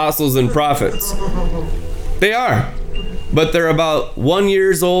they're apostles and prophets. They are. But they're about 1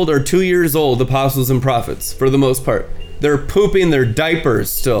 year old or 2 years old, apostles and prophets, for the most part. They're pooping their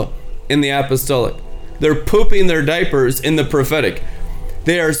diapers still in the apostolic. They're pooping their diapers in the prophetic.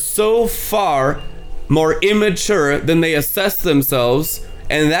 They are so far more immature than they assess themselves,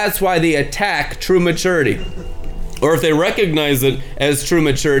 and that's why they attack true maturity. Or if they recognize it as true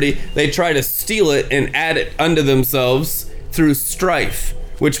maturity, they try to steal it and add it unto themselves through strife,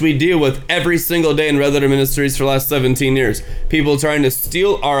 which we deal with every single day in Red Letter Ministries for the last 17 years. People trying to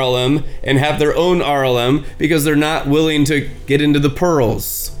steal RLM and have their own RLM because they're not willing to get into the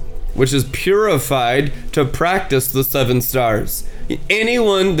pearls, which is purified to practice the 7 stars.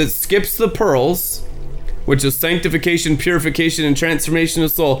 Anyone that skips the pearls, which is sanctification, purification, and transformation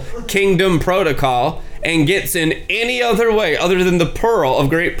of soul, kingdom protocol, and gets in any other way other than the pearl of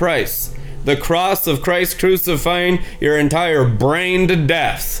great price, the cross of Christ crucifying your entire brain to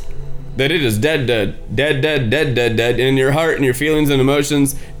death, that it is dead, in your heart and your feelings and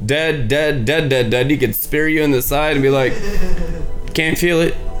emotions, dead. He could spear you in the side and be like, can't feel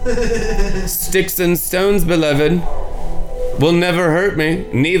it. Sticks and stones, beloved, will never hurt me.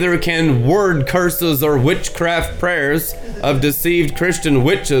 Neither can word curses or witchcraft prayers of deceived Christian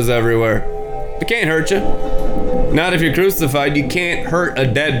witches everywhere. It can't hurt you. Not if you're crucified. You can't hurt a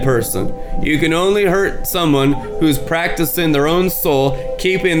dead person. You can only hurt someone who's practicing their own soul,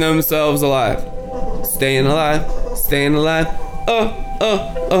 keeping themselves alive. Staying alive, staying alive.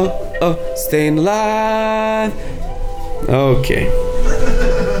 Staying alive. Okay.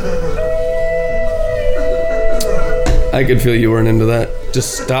 I could feel you weren't into that.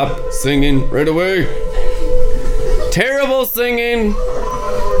 Just stop singing right away. Terrible singing.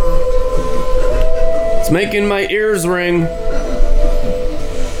 It's making my ears ring.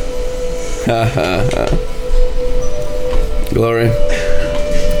 Ha ha ha. Glory.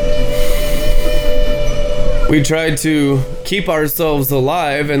 We try to keep ourselves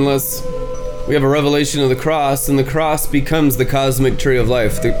alive unless we have a revelation of the cross, and the cross becomes the cosmic tree of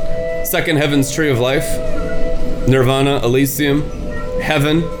life, the second heaven's tree of life. Nirvana, Elysium,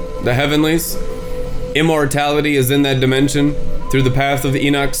 heaven, the heavenlies. Immortality is in that dimension through the path of the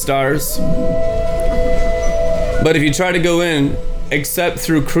Enoch stars. But if you try to go in except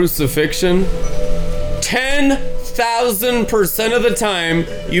through crucifixion, 10,000% of the time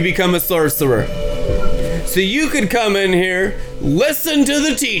you become a sorcerer. So you could come in here, listen to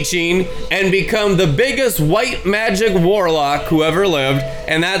the teaching, and become the biggest white magic warlock who ever lived,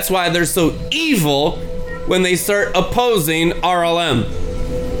 and that's why they're so evil when they start opposing RLM.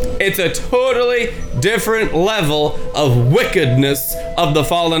 It's a totally different level of wickedness of the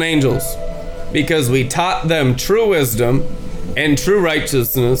fallen angels, because we taught them true wisdom and true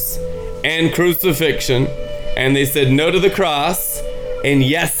righteousness and crucifixion, and they said no to the cross and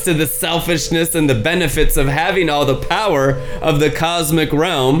yes to the selfishness and the benefits of having all the power of the cosmic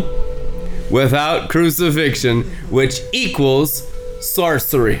realm without crucifixion, which equals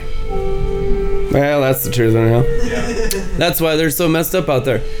sorcery. Well, that's the truth anyhow. Yeah. That's why they're so messed up out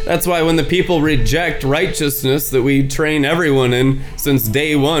there. That's why when the people reject righteousness that we train everyone in since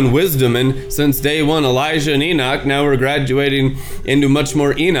day one, wisdom in, since day one, Elijah and Enoch, now we're graduating into much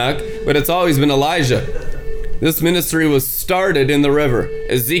more Enoch, but it's always been Elijah. This ministry was started in the river.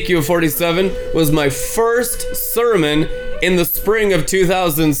 Ezekiel 47 was my first sermon in the spring of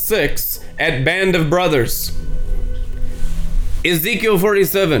 2006 at Band of Brothers. Ezekiel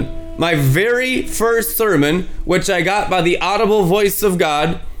 47, my very first sermon, which I got by the audible voice of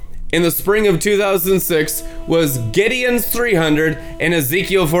God in the spring of 2006, was Gideon's 300 and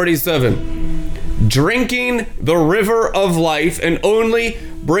Ezekiel 47. Drinking the river of life and only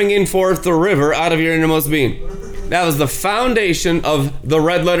bringing forth the river out of your innermost being. That was the foundation of the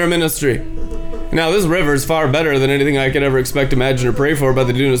Red Letter Ministry. Now, this river is far better than anything I could ever expect, imagine, or pray for by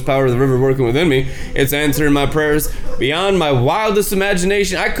the dunamis power of the river working within me. It's answering my prayers beyond my wildest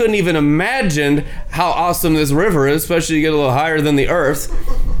imagination. I couldn't even imagine how awesome this river is, especially you get a little higher than the earth.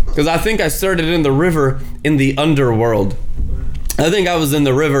 Because I think I started in the river in the underworld. I think I was in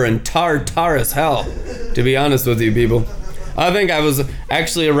the river in Tartarus hell, to be honest with you people. I think I was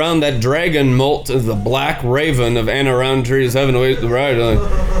actually around that dragon molt of the black raven of Anna Roundtree's Heaven Awaits the Bride.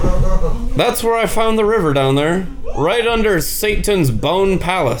 That's where I found the river down there, right under Satan's bone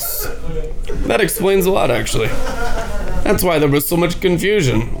palace. That explains a lot, actually. That's why there was so much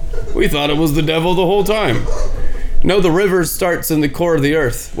confusion. We thought it was the devil the whole time. No, the river starts in the core of the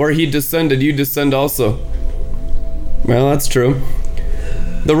earth. Where he descended, you descend also. Well, that's true.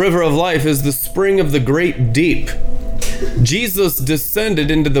 The river of life is the spring of the great deep. Jesus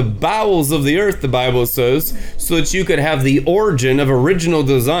descended into the bowels of the earth, the Bible says, so that you could have the origin of original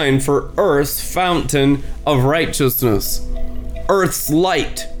design for Earth's fountain of righteousness. Earth's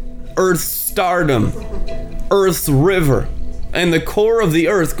light, Earth's stardom, Earth's river. And the core of the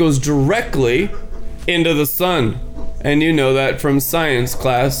earth goes directly into the sun. And you know that from science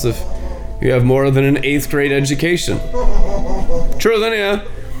class if you have more than an 8th grade education. True, then, yeah.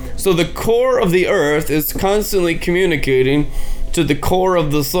 So the core of the earth is constantly communicating to the core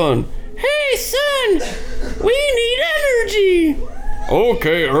of the sun. Hey, sun, we need energy.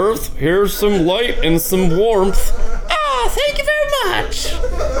 Okay, earth, here's some light and some warmth. Ah, thank you very much.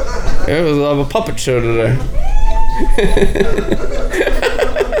 It was a puppet show today.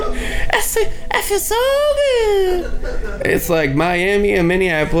 I feel so good. It's like Miami and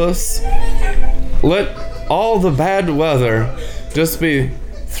Minneapolis. Let all the bad weather just be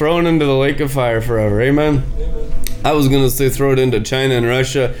thrown into the lake of fire forever. Amen? I was gonna say throw it into China and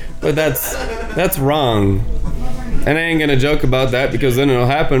Russia, but that's wrong. And I ain't gonna joke about that because then it'll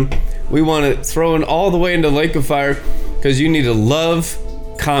happen. We want it thrown all the way into the lake of fire because you need to love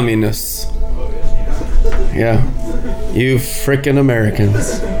communists. Yeah, you frickin'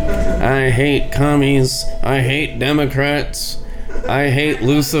 Americans. I hate commies. I hate Democrats. I hate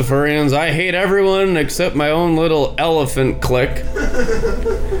Luciferians. I hate everyone except my own little elephant clique.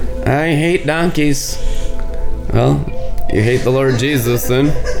 I hate donkeys. Well, you hate the Lord Jesus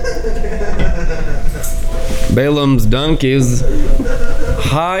then. Balaam's donkeys,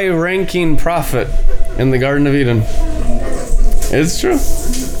 high-ranking prophet in the Garden of Eden. It's true.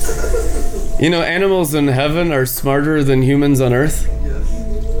 You know, animals in heaven are smarter than humans on earth.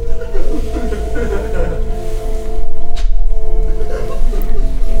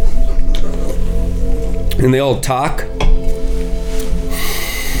 And they all talk.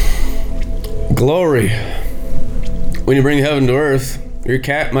 Glory. When you bring heaven to earth, your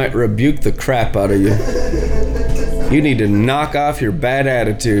cat might rebuke the crap out of you. You need to knock off your bad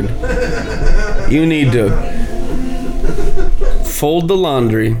attitude. You need to fold the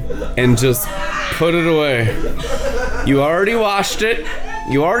laundry and just put it away. You already washed it.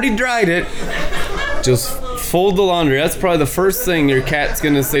 You already dried it. Just fold the laundry. That's probably the first thing your cat's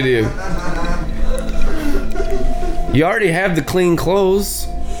gonna say to you. You already have the clean clothes.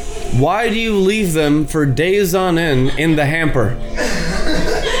 Why do you leave them for days on end in the hamper?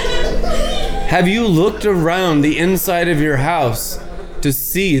 Have you looked around the inside of your house to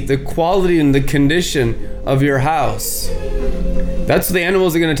see the quality and the condition of your house? That's what the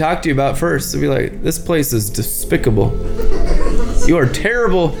animals are going to talk to you about first. They'll be like, this place is despicable. You are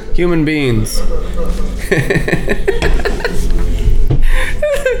terrible human beings.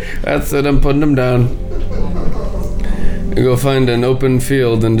 That's it, I'm putting them down. You go find an open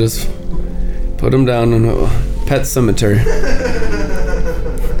field and just put them down in a pet cemetery.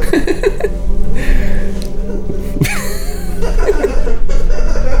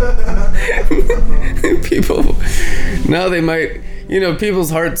 People, now they might, you know, people's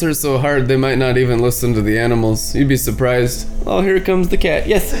hearts are so hard they might not even listen to the animals. You'd be surprised. Oh, here comes the cat.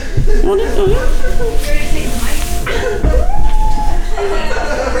 Yes.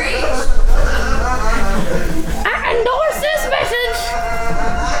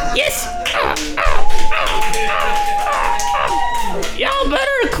 Y'all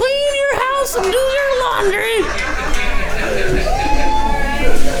better clean your house and do your laundry.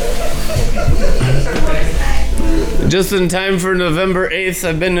 Just in time for November 8th,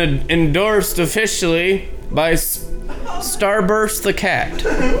 I've been endorsed officially by Starburst the Cat.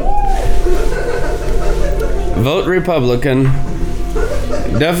 Vote Republican.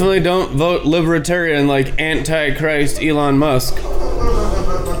 Definitely don't vote libertarian like Antichrist Elon Musk.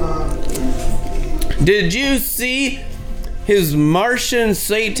 Did you see his Martian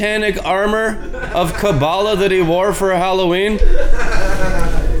satanic armor of Kabbalah that he wore for Halloween?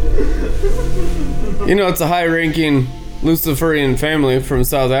 You know, it's a high-ranking Luciferian family from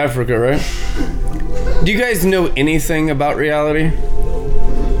South Africa, right? Do you guys know anything about reality?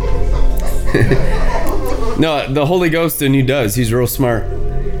 No, the Holy Ghost in you does. He's real smart.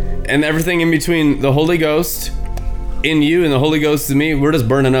 And everything in between the Holy Ghost in you and the Holy Ghost in me, we're just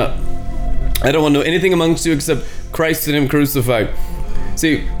burning up. I don't want to know anything amongst you except Christ and Him crucified.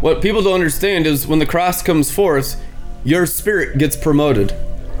 See, what people don't understand is when the cross comes forth, your spirit gets promoted.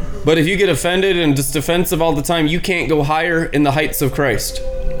 But if you get offended and just defensive all the time, you can't go higher in the heights of Christ.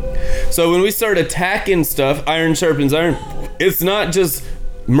 So when we start attacking stuff, iron sharpens iron, it's not just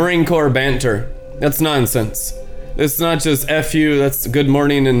Marine Corps banter. That's nonsense. It's not just F you, that's good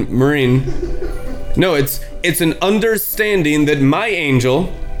morning and Marine. No, it's an understanding that my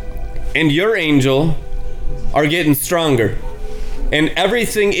angel and your angel are getting stronger. And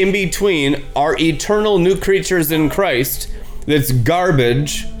everything in between are eternal new creatures in Christ that's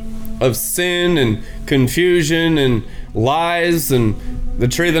garbage of sin and confusion and lies, and the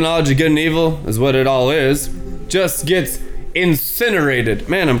tree of the knowledge of good and evil is what it all is, just gets incinerated.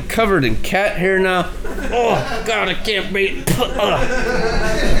 Man, I'm covered in cat hair now. Oh, God, I can't breathe.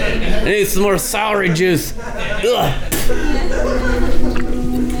 I need some more celery juice. I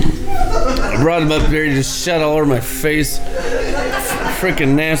brought him up here, he just shat all over my face.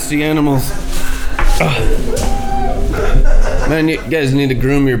 Freaking nasty animals. Man, you guys need to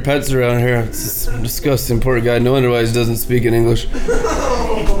groom your pets around here. It's a disgusting poor guy. No wonder why he doesn't speak in English.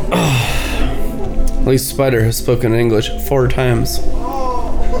 At least Spider has spoken English 4 times.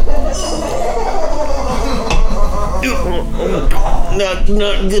 Not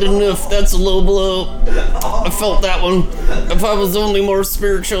good enough. That's a low blow. I felt that one. If I was only more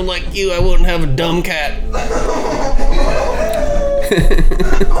spiritual like you, I wouldn't have a dumb cat.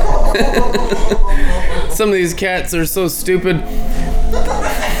 Some of these cats are so stupid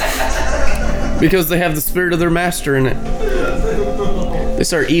because they have the spirit of their master in it. They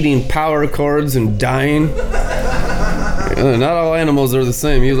start eating power cords and dying. Not all animals are the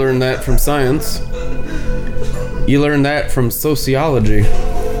same. You learn that from science. You learn that from sociology.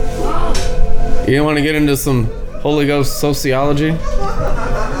 You want to get into some Holy Ghost sociology?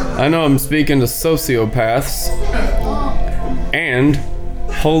 I know I'm speaking to sociopaths and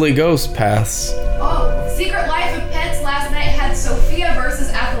Holy Ghost paths. Oh, Secret Life of Pets last night had Sophia versus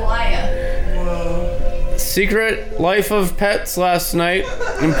Athaliah. Secret Life of Pets last night.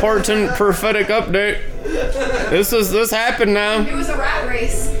 Important prophetic update. This happened now. It was a rat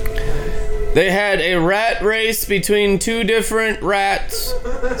race. They had a rat race between 2 different rats.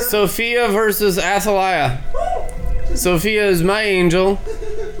 Sophia versus Athaliah. Sophia is my angel.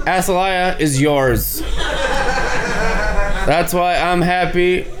 Athaliah is yours. That's why I'm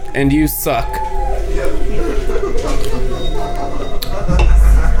happy and you suck.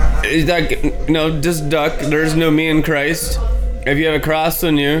 Like, no, just duck. There's no me in Christ. If you have a cross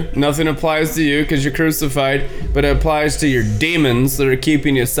on you, nothing applies to you because you're crucified, but it applies to your demons that are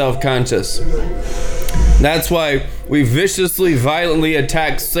keeping you self-conscious. That's why we viciously, violently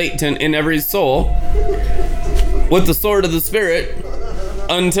attack Satan in every soul with the sword of the Spirit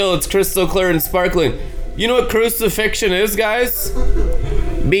until it's crystal clear and sparkling. You know what crucifixion is, guys?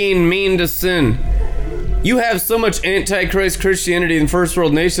 Being mean to sin. You have so much antichrist Christianity in first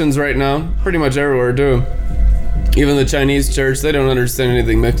world nations right now, pretty much everywhere too. Even the Chinese church, they don't understand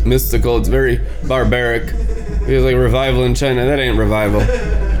anything mystical. It's very barbaric. It's like revival in China. That ain't revival.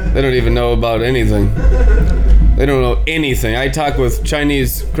 They don't even know about anything. They don't know anything. I talk with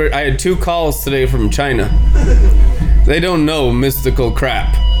Chinese. I had 2 calls today from China. They don't know mystical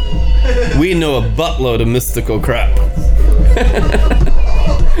crap. We know a buttload of mystical crap.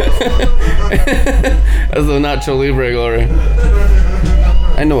 That's the Nacho Libre glory.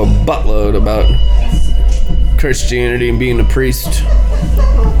 I know a buttload about Christianity and being a priest.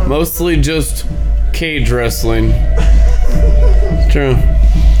 Mostly just cage wrestling. It's true.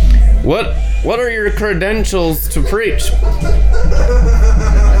 What are your credentials to preach?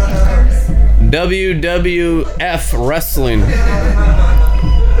 WWF Wrestling,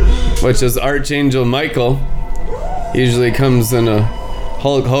 which is Archangel Michael. Usually comes in a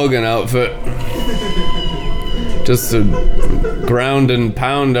Hulk Hogan outfit just to ground and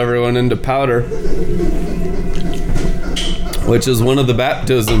pound everyone into powder. which is one of the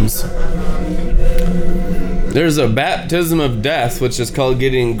baptisms. There's a baptism of death, which is called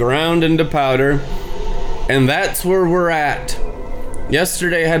getting ground into powder, and that's where we're at.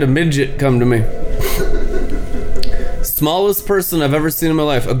 Yesterday I had a midget come to me. Smallest person I've ever seen in my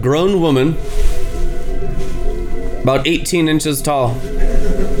life. A grown woman, about 18 inches tall.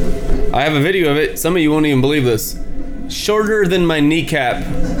 I have a video of it. Some of you won't even believe this. Shorter than my kneecap.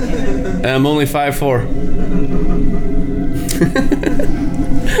 And I'm only 5'4".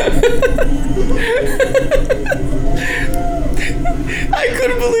 I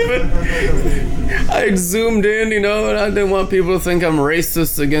couldn't believe it. I zoomed in, and I didn't want people to think I'm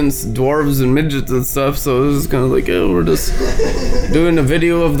racist against dwarves and midgets and stuff, so it was kind of like, oh, we're just doing a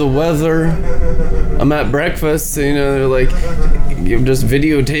video of the weather. I'm at breakfast, they're like, you're just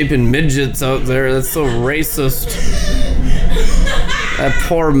videotaping midgets out there. That's so racist. That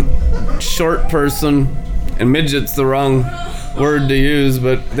poor short person, and midget's the wrong word to use,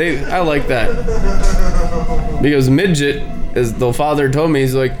 but I like that. Because midget, as the father told me,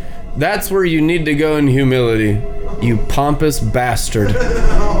 he's like, that's where you need to go in humility, you pompous bastard.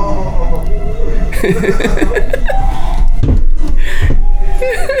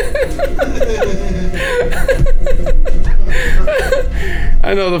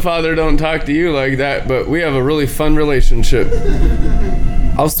 I know the father don't talk to you like that, but we have a really fun relationship.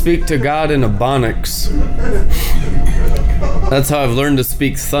 I'll speak to God in Ebonics. That's how I've learned to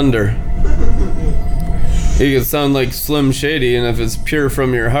speak thunder. You can sound like Slim Shady, and if it's pure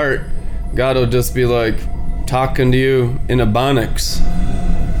from your heart, God will just be like talking to you in Ebonics.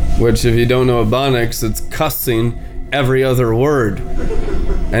 Which, if you don't know Ebonics, it's cussing every other word.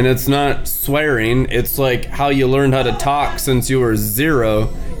 And it's not swearing, it's like how you learned how to talk since you were 0,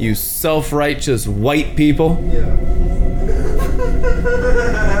 you self-righteous white people.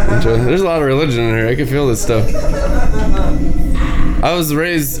 There's a lot of religion in here, I can feel this stuff. I was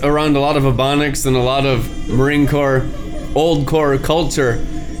raised around a lot of Ebonics and a lot of Marine Corps, old Corps culture,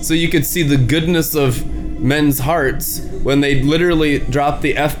 so you could see the goodness of men's hearts when they literally drop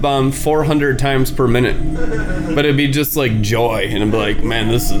the F-bomb 400 times per minute. But it'd be just like joy, and I'd be like, man,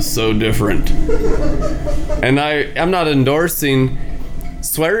 this is so different. And I'm not endorsing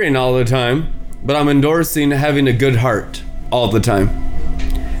swearing all the time, but I'm endorsing having a good heart all the time.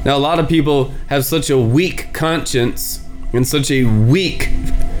 Now, a lot of people have such a weak conscience and such a weak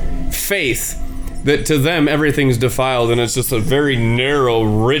faith that to them everything's defiled, and it's just a very narrow,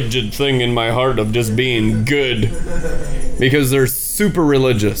 rigid thing in my heart of just being good, because they're super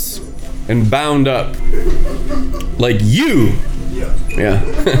religious and bound up like you. Yeah.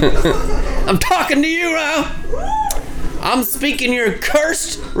 I'm talking to you now. I'm speaking your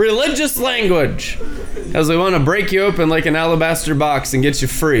cursed religious language, because they want to break you open like an alabaster box and get you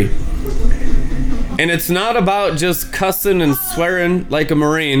free. And it's not about just cussing and swearing like a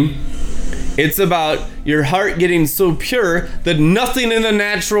Marine. It's about your heart getting so pure that nothing in the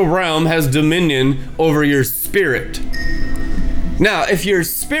natural realm has dominion over your spirit. Now, if your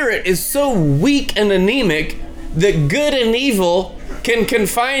spirit is so weak and anemic that good and evil can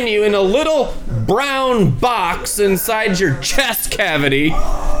confine you in a little brown box inside your chest cavity,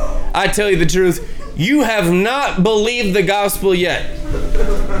 I tell you the truth, you have not believed the gospel yet.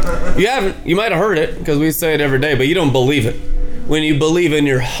 You haven't. You might have heard it, because we say it every day, but you don't believe it. When you believe in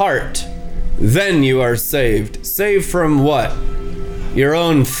your heart, then you are saved. Saved from what? Your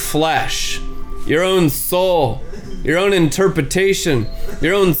own flesh, your own soul, your own interpretation,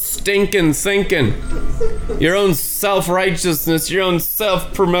 your own stinking thinking, your own self-righteousness, your own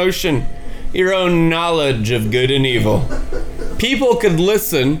self-promotion, your own knowledge of good and evil. People could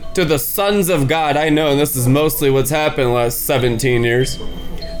listen to the sons of God, I know, and this is mostly what's happened the last 17 years.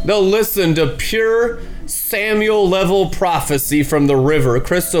 They'll listen to pure Samuel level prophecy from the river,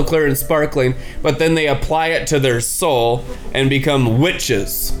 crystal clear and sparkling, but then they apply it to their soul and become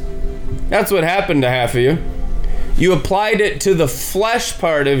witches. That's what happened to half of you. You applied it to the flesh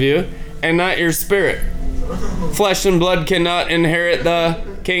part of you and not your spirit. Flesh and blood cannot inherit the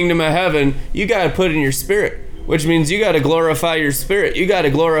kingdom of heaven. You got to put in your spirit, which means you got to glorify your spirit. You got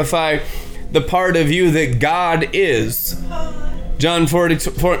to glorify the part of you that God is. John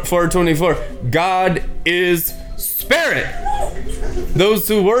 4:24, God is spirit. Those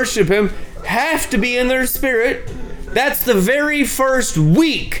who worship him have to be in their spirit. That's the very first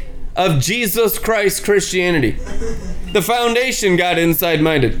week of Jesus Christ Christianity. The foundation got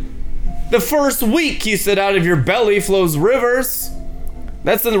inside-minded. The first week, he said, out of your belly flows rivers.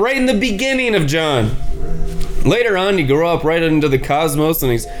 That's right in the beginning of John. Later on, you grow up right into the cosmos,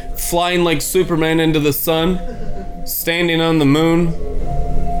 and he's flying like Superman into the sun, standing on the moon.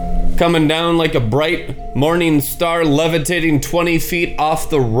 coming down like a bright morning star, levitating 20 feet off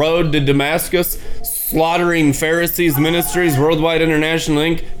the road to Damascus, slaughtering Pharisees, Ministries, Worldwide International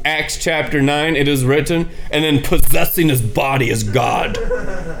Inc., Acts chapter 9, it is written, and then possessing his body as God,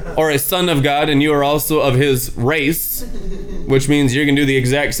 or a son of God, and you are also of his race, which means you can do the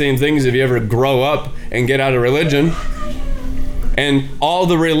exact same things if you ever grow up and get out of religion. And all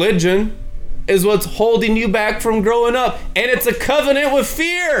the religion is what's holding you back from growing up. And it's a covenant with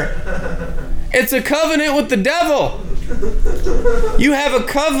fear. It's a covenant with the devil. You have a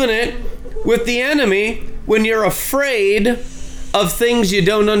covenant with the enemy when you're afraid of things you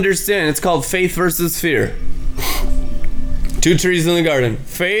don't understand. It's called faith versus fear. Two trees in the garden.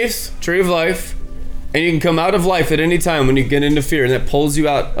 Faith, tree of life, and you can come out of life at any time when you get into fear, and that pulls you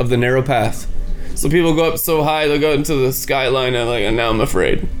out of the narrow path. So people go up so high, they'll go into the skyline and now I'm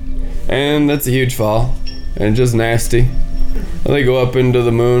afraid. And that's a huge fall, and just nasty. And they go up into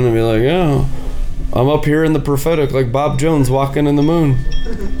the moon and be like, oh, I'm up here in the prophetic like Bob Jones walking in the moon.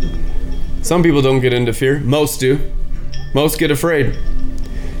 Some people don't get into fear. Most do. Most get afraid.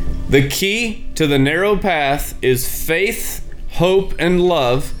 The key to the narrow path is faith, hope, and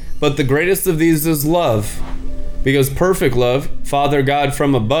love, but the greatest of these is love. Because perfect love, Father God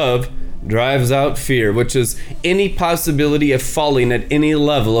from above, drives out fear, which is any possibility of falling at any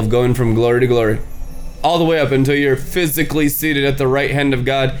level of going from glory to glory. All the way up until you're physically seated at the right hand of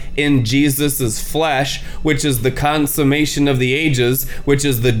God in Jesus' flesh, which is the consummation of the ages, which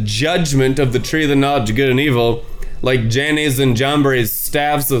is the judgment of the tree of the knowledge of good and evil, like Jannes and Jambres,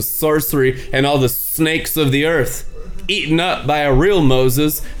 staves of sorcery, and all the snakes of the earth, eaten up by a real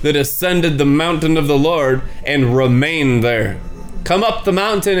Moses that ascended the mountain of the Lord and remained there. Come up the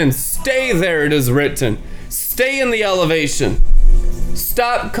mountain and stay there, it is written. Stay in the elevation.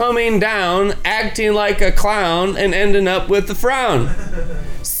 Stop coming down, acting like a clown, and ending up with a frown.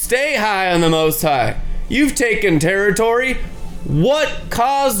 Stay high on the Most High. You've taken territory. What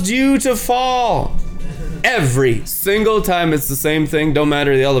caused you to fall? Every single time it's the same thing. Don't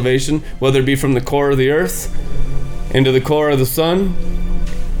matter the elevation, whether it be from the core of the earth, into the core of the sun,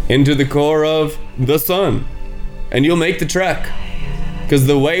 into the core of the sun. And you'll make the trek, because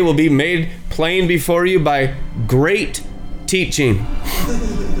the way will be made plain before you by great teaching.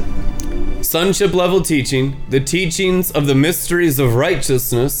 Sonship level teaching, the teachings of the mysteries of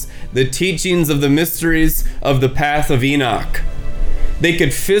righteousness, the teachings of the mysteries of the path of Enoch. They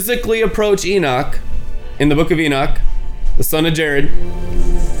could physically approach Enoch in the book of Enoch, the son of Jared,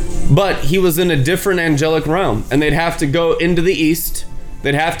 but he was in a different angelic realm, and they'd have to go into the east,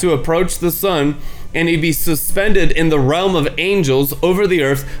 they'd have to approach the sun, and he'd be suspended in the realm of angels over the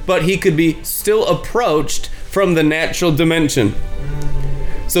earth, but he could be still approached from the natural dimension.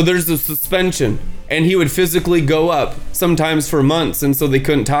 So there's a suspension, and he would physically go up, sometimes for months, and so they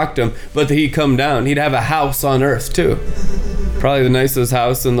couldn't talk to him, but he'd come down. He'd have a house on earth too. Probably the nicest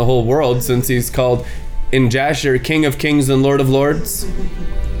house in the whole world, since he's called in Jasher King of Kings and Lord of Lords.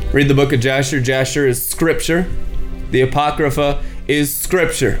 Read the book of Jasher. Jasher is scripture. The Apocrypha is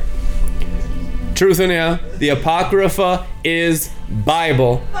scripture. Truth anyhow, the Apocrypha is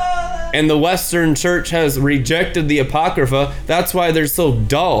Bible. And the Western church has rejected the Apocrypha. That's why they're so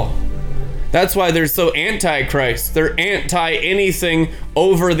dull. That's why they're so anti-Christ. They're anti-anything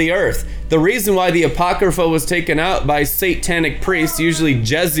over the earth. The reason why the Apocrypha was taken out by satanic priests, usually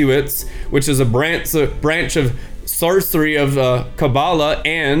Jesuits, which is a branch of sorcery of Kabbalah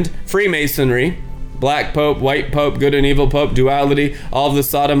and Freemasonry, Black Pope, White Pope, good and evil Pope, duality, all of the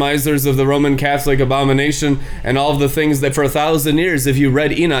sodomizers of the Roman Catholic abomination, and all of the things that for 1,000 years, if you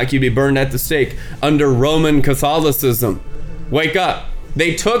read Enoch, you'd be burned at the stake under Roman Catholicism. Wake up.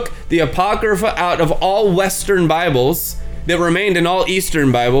 They took the Apocrypha out of all Western Bibles that remained in all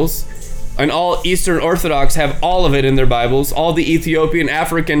Eastern Bibles, and all Eastern Orthodox have all of it in their Bibles. All the Ethiopian,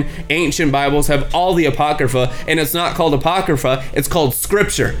 African, ancient Bibles have all the Apocrypha, and it's not called Apocrypha, it's called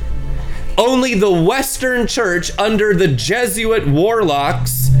Scripture. Only the Western Church under the Jesuit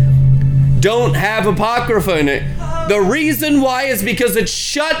warlocks don't have Apocrypha in it. The reason why is because it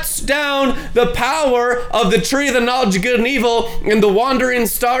shuts down the power of the tree of the knowledge of good and evil and the wandering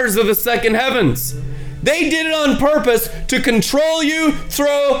stars of the second heavens. They did it on purpose to control you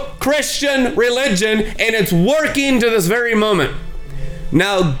through Christian religion, and it's working to this very moment.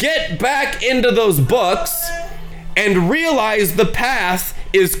 Now get back into those books and realize the path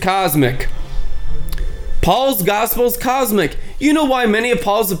is cosmic. Paul's gospel is cosmic. You know why many of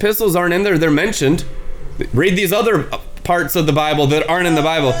Paul's epistles aren't in there? They're mentioned. Read these other parts of the Bible that aren't in the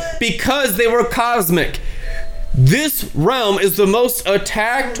Bible. Because they were cosmic. This realm is the most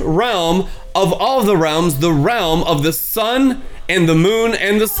attacked realm of all the realms, the realm of the sun and the moon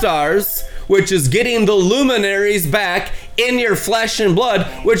and the stars, which is getting the luminaries back in your flesh and blood,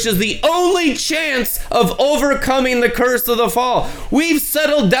 which is the only chance of overcoming the curse of the fall. We've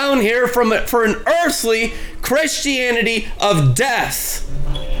settled down here for an earthly Christianity of death.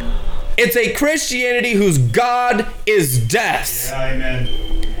 It's a Christianity whose God is death. Yeah, amen.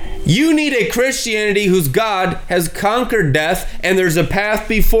 You need a Christianity whose God has conquered death, and there's a path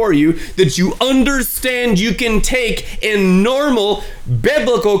before you that you understand you can take in normal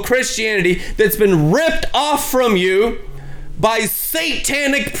biblical Christianity that's been ripped off from you by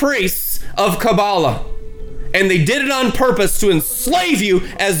satanic priests of Kabbalah. And they did it on purpose to enslave you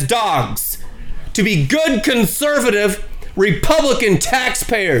as dogs, to be good conservative Republican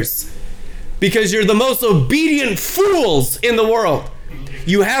taxpayers, because you're the most obedient fools in the world.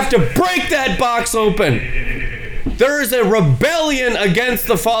 You have to break that box open. There is a rebellion against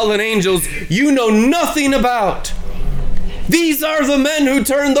the fallen angels you know nothing about. These are the men who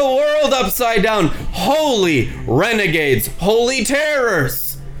turned the world upside down. Holy renegades, holy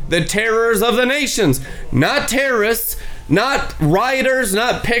terrors, the terrors of the nations. Not terrorists, not rioters,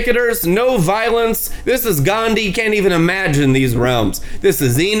 not picketers, no violence. This is Gandhi, can't even imagine these realms. This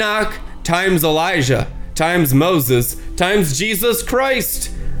is Enoch times Elijah, times Moses, times Jesus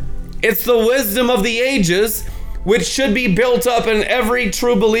Christ. It's the wisdom of the ages, which should be built up in every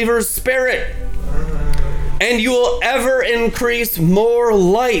true believer's spirit. And you will ever increase more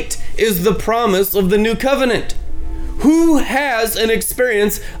light, is the promise of the new covenant. Who has an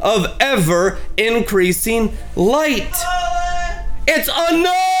experience of ever increasing light? It's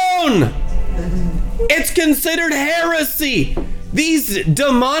unknown. It's considered heresy. These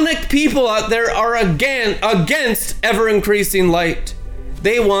demonic people out there are against ever increasing light.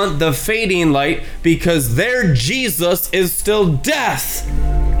 They want the fading light because their Jesus is still death.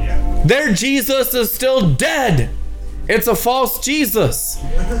 Their Jesus is still dead. It's a false Jesus.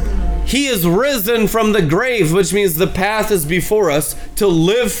 He is risen from the grave, which means the path is before us to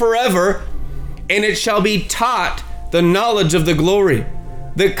live forever, and it shall be taught the knowledge of the glory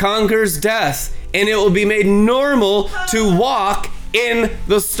that conquers death, and it will be made normal to walk in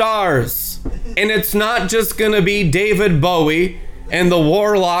the stars. And it's not just going to be David Bowie and the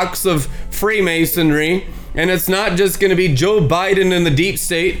warlocks of Freemasonry, and it's not just going to be Joe Biden in the deep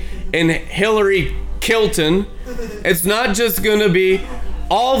state and Hillary Clinton. It's not just going to be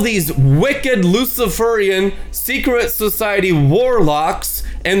all these wicked Luciferian secret society warlocks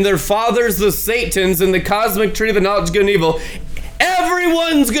and their fathers, the Satans, and the cosmic tree of the knowledge of good and evil.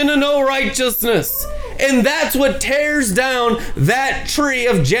 Everyone's going to know righteousness. And that's what tears down that tree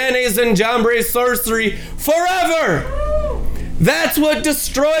of Jannes and Jambres sorcery forever. That's what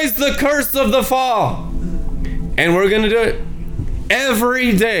destroys the curse of the fall. And we're going to do it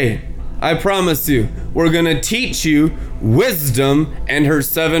every day. I promise you. We're going to teach you wisdom and her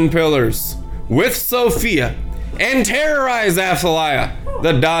 7 pillars with Sophia, and terrorize Athaliah,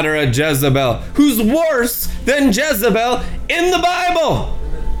 the daughter of Jezebel, who's worse than Jezebel in the Bible.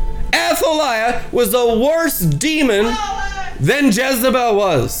 Athaliah was a worse demon than Jezebel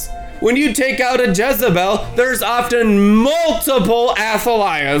was. When you take out a Jezebel, there's often multiple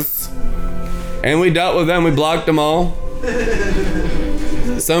Athaliahs. And we dealt with them, we blocked them all.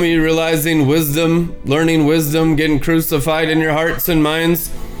 Some of you realizing wisdom, learning wisdom, getting crucified in your hearts and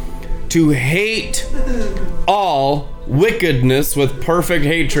minds. To hate all wickedness with perfect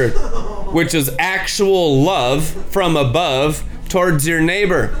hatred, which is actual love from above towards your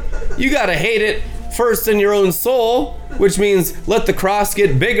neighbor. You gotta hate it first in your own soul, which means let the cross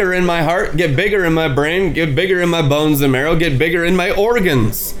get bigger in my heart, get bigger in my brain, get bigger in my bones and marrow, get bigger in my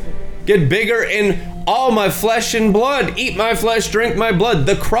organs, get bigger in all my flesh and blood. Eat my flesh, drink my blood.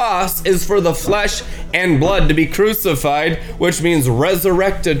 The cross is for the flesh and blood to be crucified, which means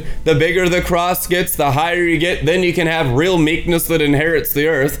resurrected. The bigger the cross gets, the higher you get. Then you can have real meekness that inherits the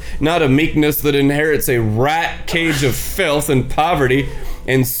earth, not a meekness that inherits a rat cage of filth and poverty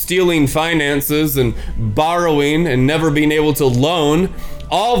and stealing finances and borrowing and never being able to loan.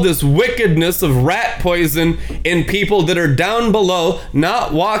 All this wickedness of rat poison in people that are down below,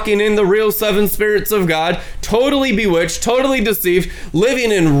 not walking in the real 7 spirits of God, totally bewitched, totally deceived,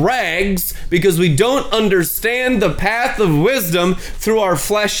 living in rags because we don't understand the path of wisdom through our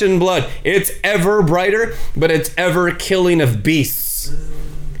flesh and blood. It's ever brighter, but it's ever killing of beasts.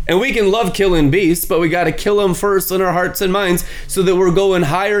 And we can love killing beasts, but we got to kill them first in our hearts and minds so that we're going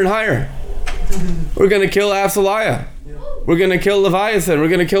higher and higher. We're going to kill Athaliah. We're going to kill Leviathan. We're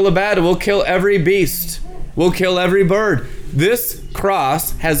going to kill Abaddon. We'll kill every beast. We'll kill every bird. This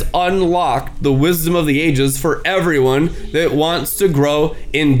cross has unlocked the wisdom of the ages for everyone that wants to grow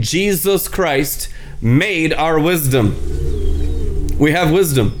in Jesus Christ, made our wisdom. We have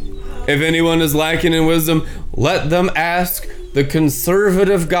wisdom. If anyone is lacking in wisdom, let them ask the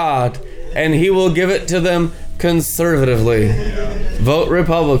conservative God, and he will give it to them conservatively. Vote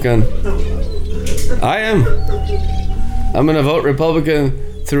Republican. I am. I'm going to vote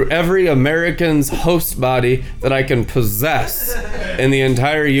Republican through every American's host body that I can possess in the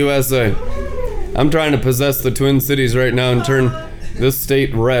entire USA. I'm trying to possess the Twin Cities right now and turn this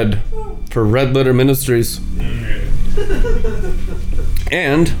state red for Red Letter Ministries.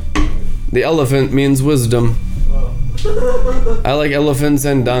 And the elephant means wisdom. I like elephants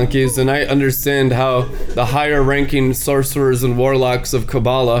and donkeys, and I understand how the higher ranking sorcerers and warlocks of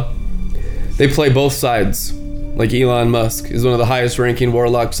Kabbalah, they play both sides. Like Elon Musk, he's one of the highest ranking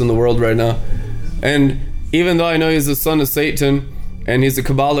warlocks in the world right now. And even though I know he's the son of Satan, and he's a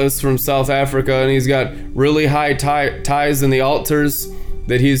Kabbalist from South Africa, and he's got really high ties in the altars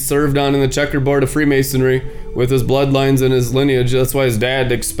that he's served on in the checkerboard of Freemasonry with his bloodlines and his lineage. That's why his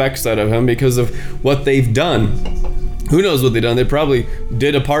dad expects that of him, because of what they've done. Who knows what they've done? They probably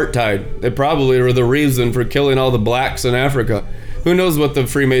did apartheid. They probably were the reason for killing all the blacks in Africa. Who knows what the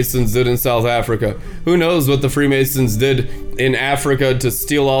Freemasons did in South Africa? Who knows what the Freemasons did in Africa to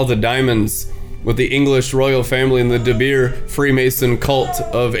steal all the diamonds with the English royal family and the De Beer Freemason cult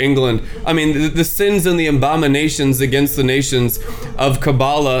of England? I mean, the sins and the abominations against the nations of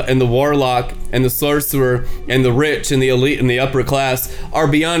Kabbalah and the warlock and the sorcerer and the rich and the elite and the upper class are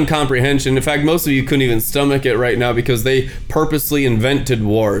beyond comprehension. In fact, most of you couldn't even stomach it right now because they purposely invented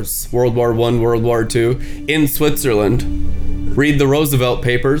wars. World War I, World War II in Switzerland. Read the Roosevelt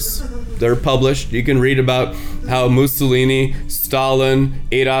papers. They're published. You can read about how Mussolini, Stalin,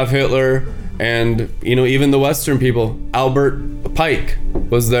 Adolf Hitler, and even the Western people. Albert Pike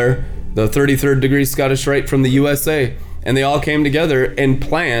was there, the 33rd degree Scottish Rite from the USA, and they all came together and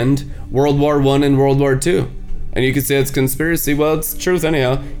planned World War I and World War II. And you could say it's conspiracy. Well, it's truth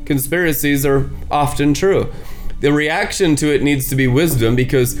anyhow. Conspiracies are often true. The reaction to it needs to be wisdom,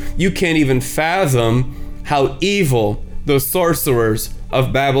 because you can't even fathom how evil the sorcerers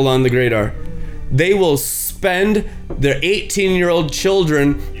of Babylon the Great are. They will spend their 18-year-old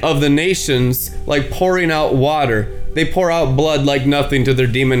children of the nations like pouring out water. They pour out blood like nothing to their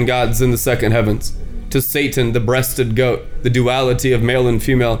demon gods in the second heavens. To Satan, the breasted goat, the duality of male and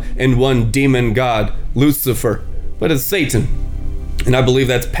female in one demon god, Lucifer. But it's Satan. And I believe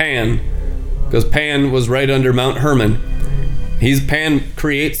that's Pan, because Pan was right under Mount Hermon. Pan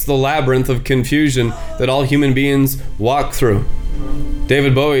creates the labyrinth of confusion that all human beings walk through.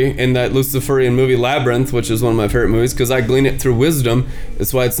 David Bowie in that Luciferian movie Labyrinth, which is one of my favorite movies, because I glean it through wisdom.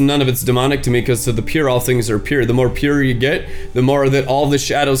 That's why none of it's demonic to me, because to the pure all things are pure. The more pure you get, the more that all the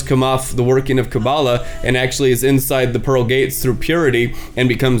shadows come off the working of Kabbalah and actually is inside the pearl gates through purity and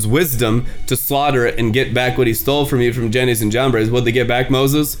becomes wisdom to slaughter it and get back what he stole from you from Jenny's and John Bray's. What'd they get back,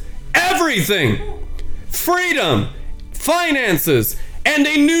 Moses? Everything! Freedom! Finances, and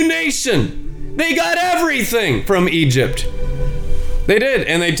a new nation. They got everything from Egypt. They did,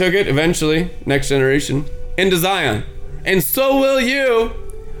 and they took it eventually, next generation, into Zion. And so will you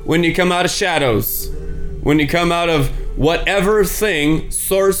when you come out of shadows. When you come out of whatever thing,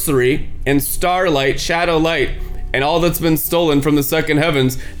 sorcery and starlight, shadow light, and all that's been stolen from the second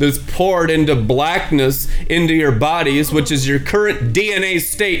heavens that's poured into blackness into your bodies, which is your current DNA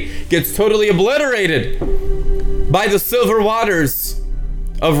state, gets totally obliterated by the silver waters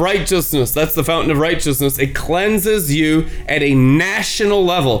of righteousness. That's the fountain of righteousness. It cleanses you at a national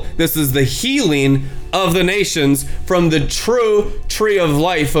level. This is the healing of the nations from the true tree of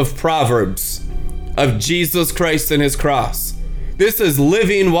life of Proverbs, of Jesus Christ and his cross. This is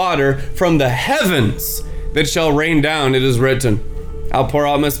living water from the heavens that shall rain down. It is written, I'll pour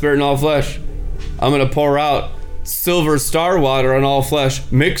out my spirit on all flesh. I'm going to pour out silver star water on all flesh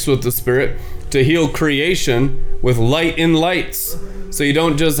mixed with the spirit to heal creation with light in lights. So you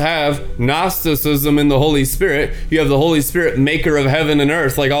don't just have Gnosticism in the Holy Spirit, you have the Holy Spirit, maker of heaven and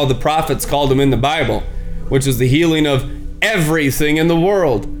earth, like all the prophets called him in the Bible, which is the healing of everything in the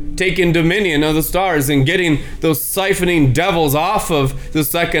world, taking dominion of the stars and getting those siphoning devils off of the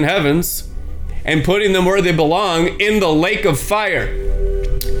second heavens and putting them where they belong, in the lake of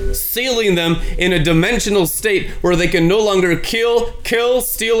fire, sealing them in a dimensional state where they can no longer kill,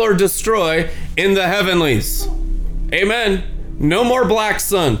 steal, or destroy in the heavenlies. Amen. No more black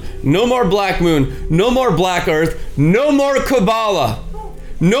sun, no more black moon, no more black earth, no more Kabbalah,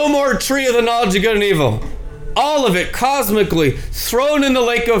 no more tree of the knowledge of good and evil. All of it cosmically thrown in the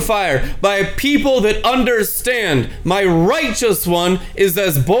lake of fire by a people that understand my righteous one is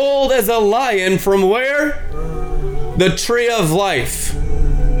as bold as a lion from where? The tree of life.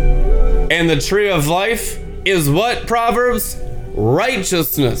 And the tree of life is what, Proverbs?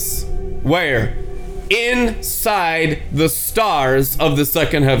 righteousness. Where? Inside the stars of the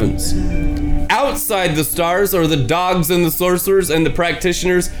second heavens. Outside the stars are the dogs and the sorcerers and the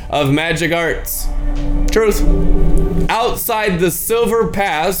practitioners of magic arts. Truth. Outside the silver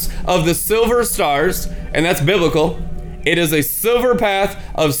paths of the silver stars, and that's biblical, it is a silver path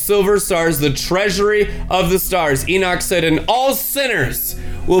of silver stars, the treasury of the stars. Enoch said, and all sinners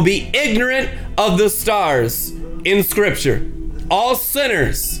will be ignorant of the stars in Scripture. All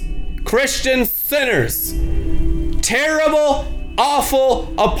sinners, Christian sinners, terrible,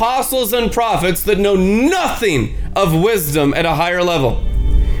 awful apostles and prophets that know nothing of wisdom at a higher level.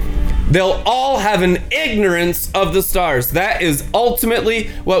 They'll all have an ignorance of the stars. That is ultimately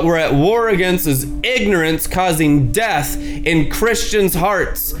what we're at war against, is ignorance causing death in Christians'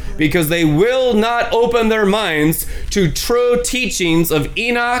 hearts, because they will not open their minds to true teachings of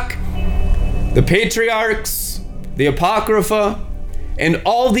Enoch, the patriarchs, the Apocrypha, and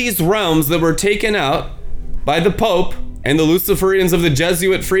all these realms that were taken out by the Pope and the Luciferians of the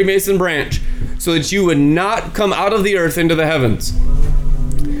Jesuit Freemason branch, so that you would not come out of the earth into the heavens.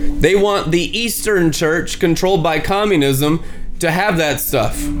 They want the Eastern Church, controlled by communism, to have that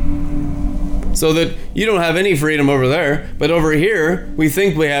stuff, so that you don't have any freedom over there. But over here, we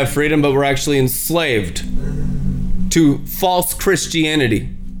think we have freedom, but we're actually enslaved to false Christianity,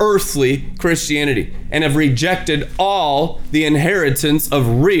 earthly Christianity, and have rejected all the inheritance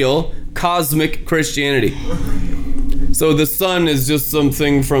of real cosmic Christianity. So the sun is just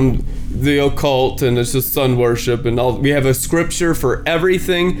something from the occult, and it's just sun worship and all. We have a scripture for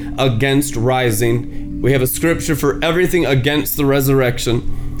everything against rising. We have a scripture for everything against the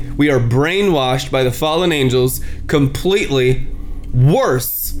resurrection. We are brainwashed by the fallen angels completely,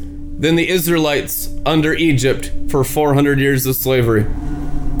 worse than the Israelites under Egypt for 400 years of slavery.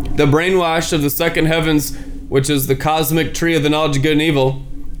 The brainwash of the second heavens, which is the cosmic tree of the knowledge of good and evil.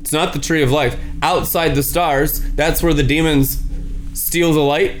 It's not the tree of life. Outside the stars, that's where the demons steal the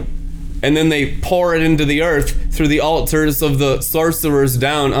light, and then they pour it into the earth through the altars of the sorcerers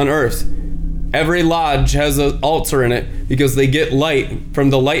down on earth. Every lodge has an altar in it because they get light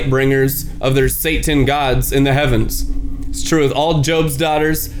from the light bringers of their Satan gods in the heavens. It's true with all Job's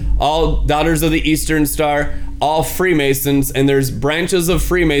daughters, all daughters of the Eastern Star, all Freemasons, and there's branches of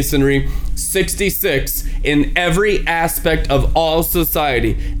Freemasonry, 66, in every aspect of all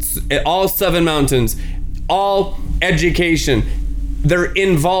society, all seven mountains, all education. They're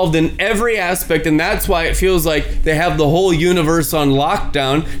involved in every aspect, and that's why it feels like they have the whole universe on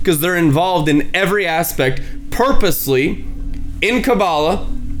lockdown, because they're involved in every aspect purposely in Kabbalah,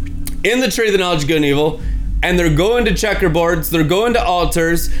 in the tree of the knowledge of good and evil, and they're going to checkerboards, they're going to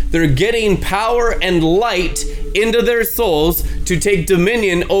altars, they're getting power and light into their souls to take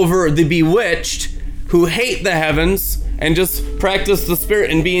dominion over the bewitched who hate the heavens and just practice the spirit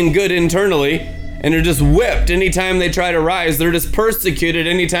and being good internally. And they're just whipped anytime they try to rise. They're just persecuted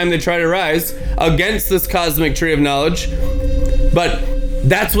anytime they try to rise against this cosmic tree of knowledge. But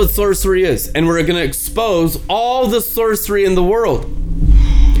that's what sorcery is. And we're going to expose all the sorcery in the world.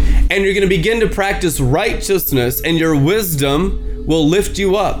 And you're going to begin to practice righteousness, and your wisdom will lift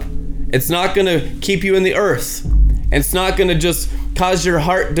you up. It's not going to keep you in the earth. It's not going to just cause your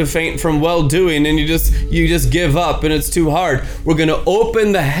heart to faint from well-doing and you just give up and it's too hard. We're going to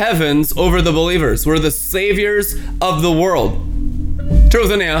open the heavens over the believers. We're the saviors of the world.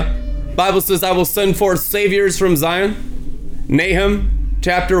 Truth in ya. Bible says, I will send forth saviors from Zion. Nahum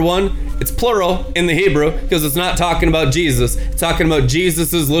chapter 1. It's plural in the Hebrew because it's not talking about Jesus. It's talking about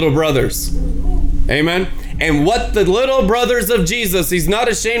Jesus's little brothers. Amen. And what the little brothers of Jesus, he's not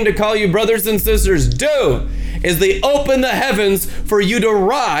ashamed to call you brothers and sisters, do is they open the heavens for you to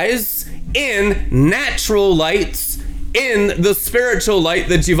rise in natural lights, in the spiritual light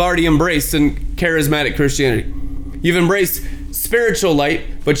that you've already embraced in charismatic Christianity. You've embraced spiritual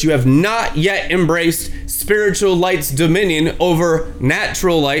light, but you have not yet embraced spiritual light's dominion over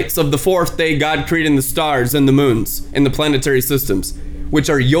natural lights of the fourth day God created the stars and the moons and the planetary systems, which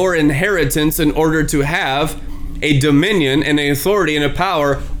are your inheritance in order to have a dominion and an authority and a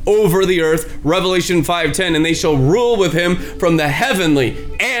power over the earth. Revelation 5:10, and they shall rule with him from the heavenly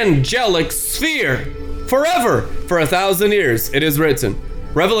angelic sphere forever for 1,000 years, it is written.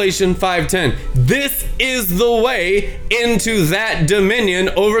 Revelation 5:10. This is the way into that dominion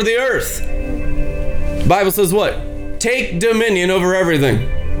over the earth. The Bible says what? Take dominion over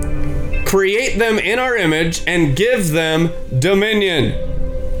everything. Create them in our image and give them dominion.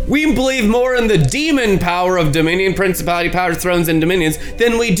 We believe more in the demon power of dominion, principality, powers, thrones, and dominions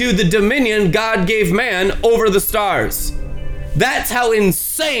than we do the dominion God gave man over the stars. That's how insane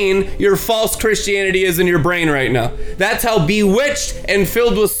insane your false Christianity is in your brain right now. That's how bewitched and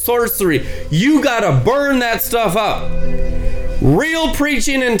filled with sorcery. You gotta burn that stuff up. Real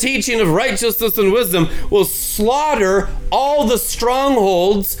preaching and teaching of righteousness and wisdom will slaughter all the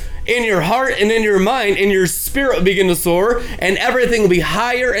strongholds in your heart and in your mind, and your spirit will begin to soar, and everything will be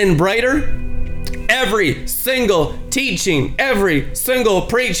higher and brighter. Every single teaching, every single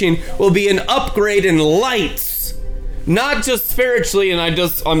preaching will be an upgrade in lights. Not just spiritually, and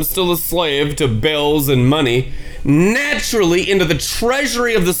I'm still a slave to bills and money. Naturally into the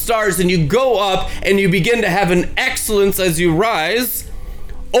treasury of the stars, and you go up and you begin to have an excellence as you rise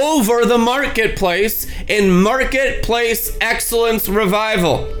over the marketplace in marketplace excellence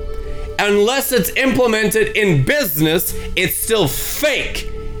revival. Unless it's implemented in business, it's still fake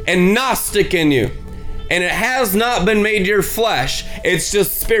and Gnostic in you. And it has not been made your flesh. It's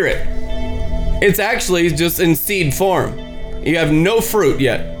just spirit. It's actually just in seed form. You have no fruit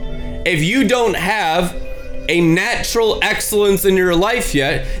yet. If you don't have a natural excellence in your life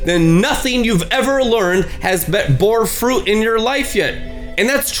yet, then nothing you've ever learned has bore fruit in your life yet. And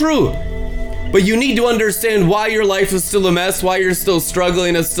that's true. But you need to understand why your life is still a mess, why you're still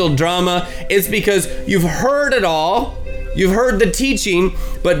struggling, it's still drama. It's because you've heard it all. You've heard the teaching,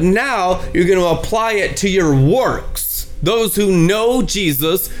 but now you're going to apply it to your works. Those who know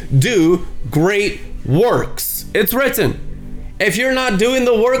Jesus do great works. It's written. If you're not doing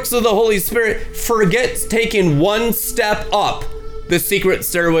the works of the Holy Spirit, forget taking one step up the secret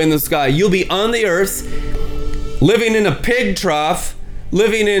stairway in the sky. You'll be on the earth, living in a pig trough,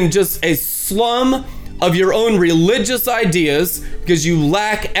 living in just a slum of your own religious ideas because you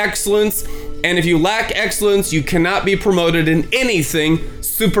lack excellence. And if you lack excellence, you cannot be promoted in anything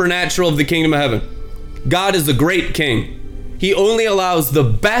supernatural of the kingdom of heaven. God is a great king. He only allows the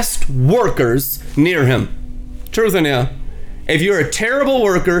best workers near him. Truth in you. If you're a terrible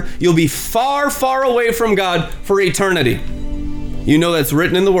worker, you'll be far, far away from God for eternity. You know that's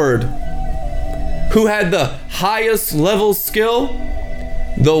written in the Word. Who had the highest level skill?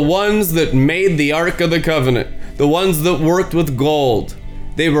 The ones that made the Ark of the Covenant. The ones that worked with gold.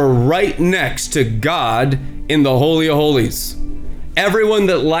 They were right next to God in the Holy of Holies. Everyone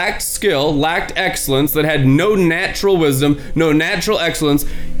that lacked skill, lacked excellence, that had no natural wisdom, no natural excellence,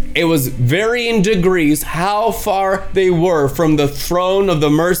 it was varying degrees how far they were from the throne of the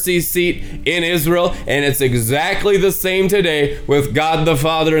mercy seat in Israel. And it's exactly the same today with God the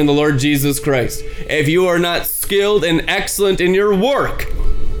Father and the Lord Jesus Christ. If you are not skilled and excellent in your work,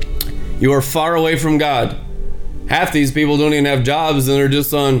 you are far away from God. Half these people don't even have jobs and they're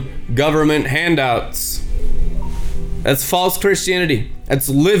just on government handouts. That's false Christianity. That's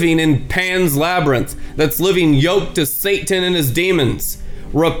living in Pan's labyrinth. That's living yoked to Satan and his demons.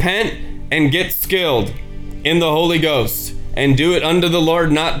 Repent and get skilled in the Holy Ghost and do it unto the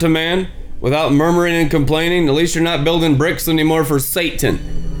Lord, not to man, without murmuring and complaining. At least you're not building bricks anymore for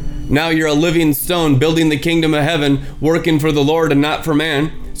Satan. Now you're a living stone building the kingdom of heaven, working for the Lord and not for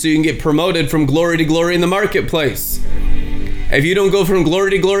man, so you can get promoted from glory to glory in the marketplace. If you don't go from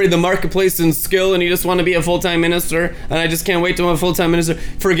glory to glory in the marketplace in skill and you just want to be a full-time minister, and I just can't wait to be a full-time minister,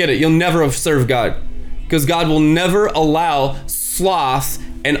 forget it. You'll never serve God, because God will never allow sloth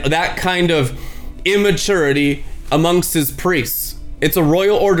and that kind of immaturity amongst his priests. It's a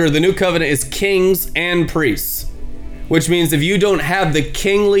royal order. The new covenant is kings and priests, which means if you don't have the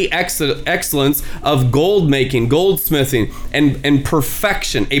kingly excellence of gold making, goldsmithing, and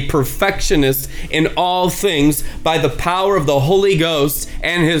perfection, a perfectionist in all things by the power of the Holy Ghost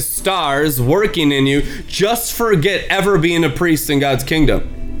and his stars working in you, just forget ever being a priest in God's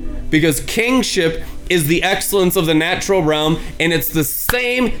kingdom. Because kingship is the excellence of the natural realm, and it's the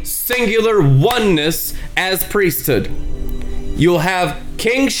same singular oneness as priesthood. You'll have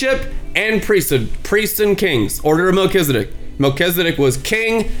kingship and priesthood, priests and kings, order of Melchizedek. Melchizedek was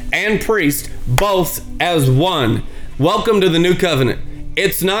king and priest, both as one. Welcome to the new covenant.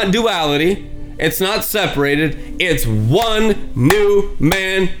 It's not duality. It's not separated. It's one new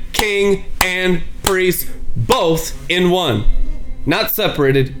man, king and priest, both in one. Not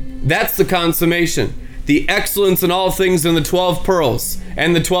separated. That's the consummation. The excellence in all things in the 12 pearls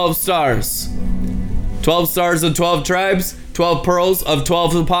and the 12 stars. 12 stars of 12 tribes, 12 pearls of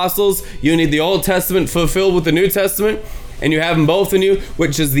 12 apostles. You need the Old Testament fulfilled with the New Testament, and you have them both in you,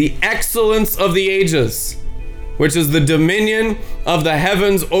 which is the excellence of the ages, which is the dominion of the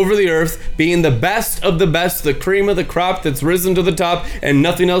heavens over the earth, being the best of the best, the cream of the crop that's risen to the top, and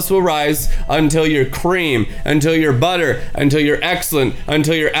nothing else will rise until you're cream, until you're butter, until you're excellent,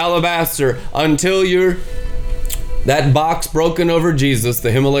 until you're alabaster, until you're that box broken over Jesus,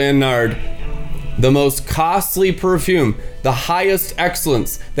 the Himalayan nard. the most costly perfume, the highest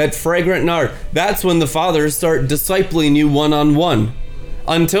excellence, that fragrant nard, that's when the fathers start discipling you one-on-one.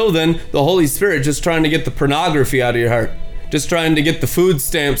 Until then, the Holy Spirit just trying to get the pornography out of your heart, just trying to get the food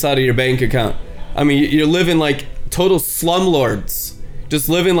stamps out of your bank account. I mean, you're living like total slumlords, just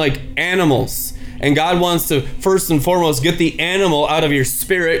living like animals. And God wants to, first and foremost, get the animal out of your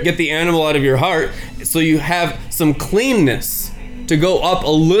spirit, get the animal out of your heart, so you have some cleanness to go up a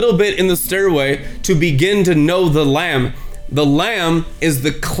little bit in the stairway to begin to know the Lamb. The Lamb is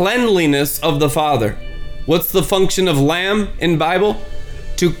the cleanliness of the Father. What's the function of Lamb in Bible?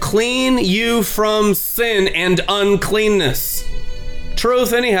 To clean you from sin and uncleanness.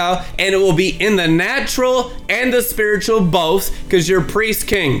 Truth anyhow, and it will be in the natural and the spiritual both, because you're priest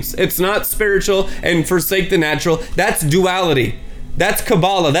kings. It's not spiritual and forsake the natural. That's duality. That's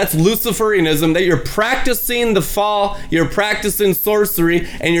Kabbalah. That's Luciferianism, that you're practicing the fall, you're practicing sorcery,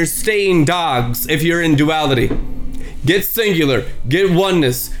 and you're staying dogs if you're in duality. Get singular, get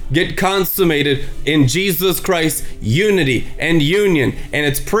oneness, get consummated in Jesus Christ, unity and union, and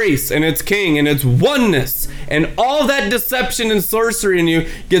it's priest and it's king and it's oneness, and all that deception and sorcery in you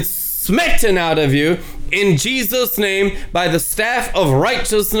gets smitten out of you in Jesus' name by the staff of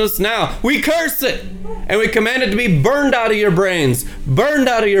righteousness. Now we curse it and we command it to be burned out of your brains, burned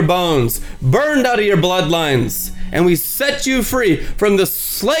out of your bones, burned out of your bloodlines, and we set you free from the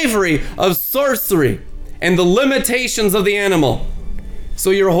slavery of sorcery and the limitations of the animal.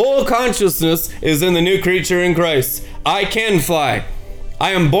 So your whole consciousness is in the new creature in Christ. I can fly.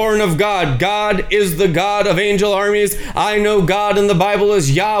 I am born of God. God is the God of angel armies. I know God in the Bible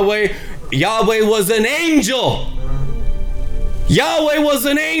is Yahweh. Yahweh was an angel. Yahweh was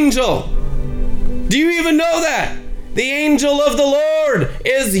an angel. Do you even know that? The angel of the Lord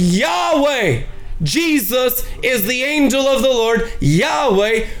is Yahweh. Jesus is the angel of the Lord,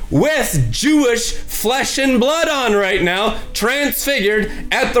 Yahweh, with Jewish flesh and blood on right now, transfigured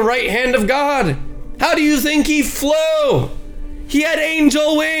at the right hand of God. How do you think he flew? He had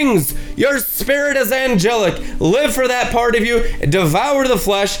angel wings. Your spirit is angelic. Live for that part of you. Devour the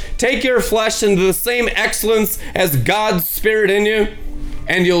flesh. Take your flesh into the same excellence as God's spirit in you,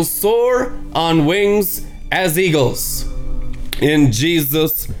 and you'll soar on wings as eagles. In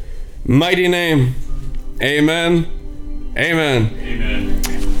Jesus' mighty name. Amen. Amen. Amen.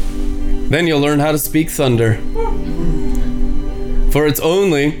 Then you'll learn how to speak thunder. For it's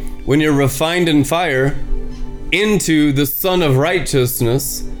only when you're refined in fire into the Son of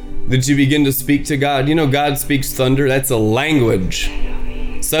Righteousness that you begin to speak to God. You know, God speaks thunder. That's a language.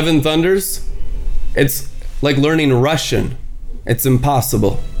 7 thunders. It's like learning Russian. It's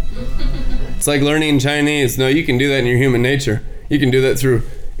impossible. It's like learning Chinese. No, you can do that in your human nature. You can do that through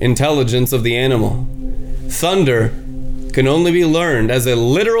intelligence of the animal. Thunder can only be learned as a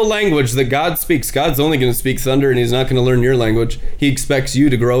literal language that God speaks. God's only going to speak thunder, and he's not going to learn your language. He expects you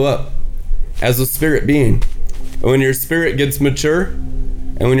to grow up as a spirit being. And when your spirit gets mature,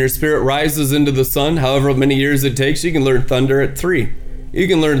 and when your spirit rises into the sun, however many years it takes, you can learn thunder at 3. You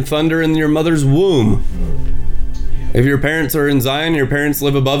can learn thunder in your mother's womb. If your parents are in Zion, your parents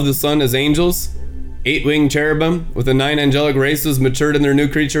live above the sun as angels, 8-winged cherubim with the 9 angelic races matured in their new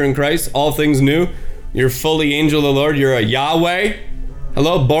creature in Christ, all things new. You're fully angel of the Lord. You're a Yahweh.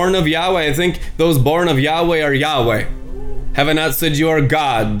 Hello, born of Yahweh. I think those born of Yahweh are Yahweh. Have I not said you are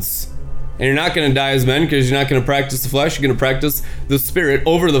gods? And you're not going to die as men, because you're not going to practice the flesh. You're going to practice the spirit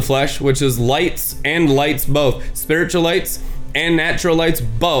over the flesh, which is lights and lights both. Spiritual lights and natural lights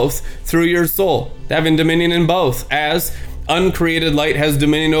both through your soul. Having dominion in both, as uncreated light has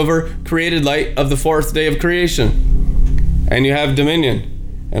dominion over created light of the 4th day of creation. And you have dominion.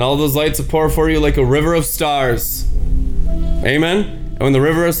 And all those lights will pour for you like a river of stars. Amen? And when the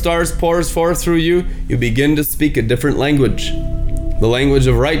river of stars pours forth through you, you begin to speak a different language. The language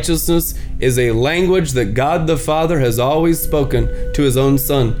of righteousness is a language that God the Father has always spoken to his own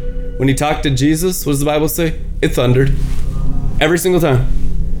Son. When he talked to Jesus, what does the Bible say? It thundered. Every single time.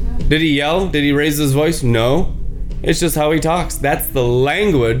 Did he yell? Did he raise his voice? No. It's just how he talks. That's the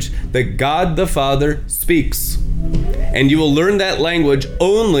language that God the Father speaks. And you will learn that language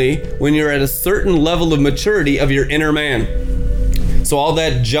only when you're at a certain level of maturity of your inner man. So all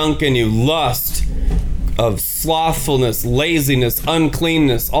that junk in you, lust, of slothfulness, laziness,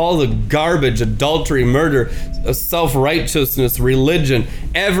 uncleanness, all the garbage, adultery, murder, self-righteousness, religion,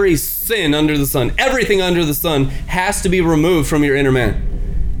 every sin under the sun, everything under the sun has to be removed from your inner man.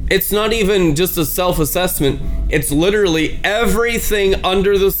 It's not even just a self-assessment. It's literally everything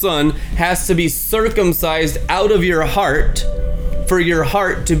under the sun has to be circumcised out of your heart for your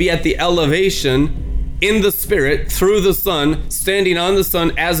heart to be at the elevation in the Spirit, through the Son, standing on the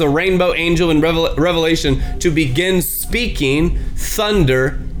Son as a rainbow angel in Revelation, to begin speaking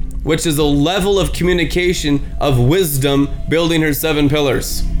thunder, which is a level of communication of wisdom building her 7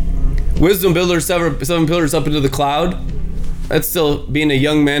 pillars. Wisdom build her seven pillars up into the cloud. That's still being a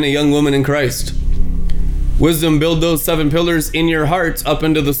young man, a young woman in Christ. Wisdom build those 7 pillars in your hearts up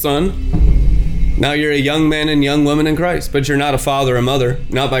into the Son. Now you're a young man and young woman in Christ, but you're not a father or mother,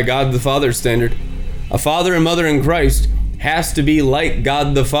 not by God the Father's standard. A father and mother in Christ has to be like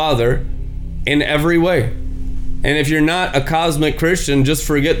God the Father in every way. And if you're not a cosmic Christian, just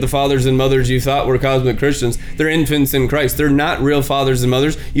forget the fathers and mothers you thought were cosmic Christians. They're infants in Christ. They're not real fathers and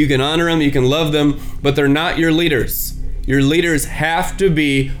mothers. You can honor them, you can love them, but they're not your leaders. Your leaders have to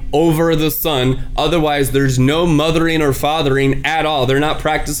be over the Son. Otherwise, there's no mothering or fathering at all. They're not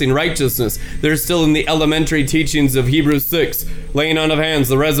practicing righteousness. They're still in the elementary teachings of Hebrews 6, laying on of hands,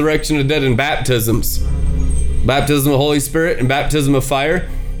 the resurrection of the dead, and baptisms. Baptism of the Holy Spirit and baptism of fire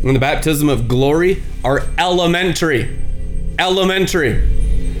and the baptism of glory are elementary. Elementary.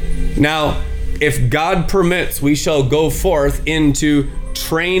 Now, if God permits, we shall go forth into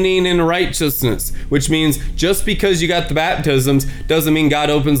training in righteousness, which means just because you got the baptisms doesn't mean God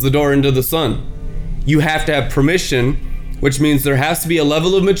opens the door into the Son. You have to have permission, which means there has to be a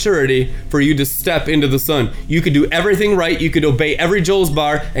level of maturity for you to step into the Son. You could do everything right, you could obey every Joel's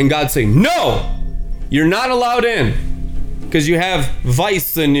bar, and God say, no, you're not allowed in because you have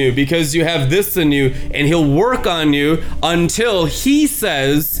vice in you, because you have this in you, and he'll work on you until he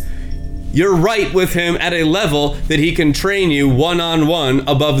says you're right with him at a level that he can train you one-on-one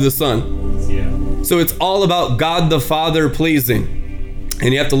above the Son. Yeah. So it's all about God the Father pleasing.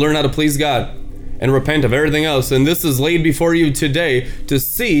 And you have to learn how to please God and repent of everything else. And this is laid before you today to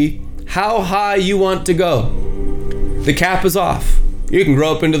see how high you want to go. The cap is off. You can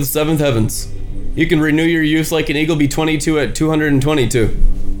grow up into the 7th heavens. You can renew your youth like an eagle, be 22 at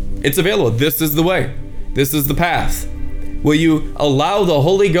 222. It's available. This is the way. This is the path. Will you allow the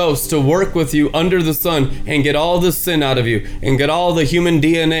Holy Ghost to work with you under the sun and get all the sin out of you and get all the human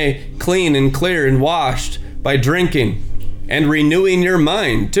DNA clean and clear and washed by drinking and renewing your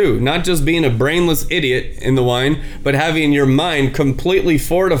mind too? Not just being a brainless idiot in the wine, but having your mind completely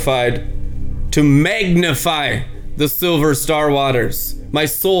fortified to magnify the silver star waters. My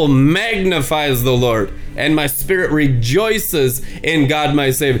soul magnifies the Lord, and my spirit rejoices in God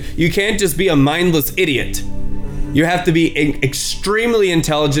my Savior. You can't just be a mindless idiot. You have to be extremely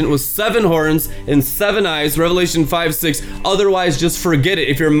intelligent with 7 horns and 7 eyes, Revelation 5:6. Otherwise, just forget it.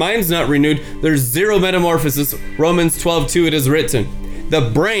 If your mind's not renewed, there's zero metamorphosis. Romans 12:2, it is written. The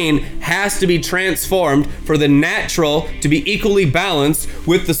brain has to be transformed for the natural to be equally balanced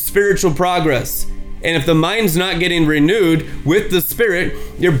with the spiritual progress. And if the mind's not getting renewed with the spirit,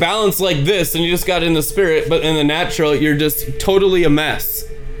 you're balanced like this and you just got in the spirit, but in the natural, you're just totally a mess.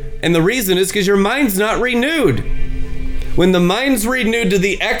 And the reason is because your mind's not renewed. When the mind's renewed to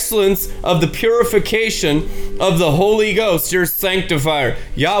the excellence of the purification of the Holy Ghost, your sanctifier,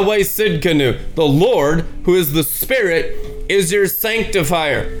 Yahweh Sidkenu, the Lord, who is the Spirit, is your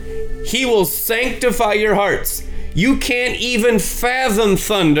sanctifier. He will sanctify your hearts. You can't even fathom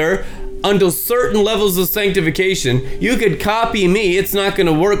thunder until certain levels of sanctification. You could copy me, it's not going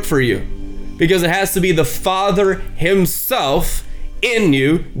to work for you because it has to be the Father himself in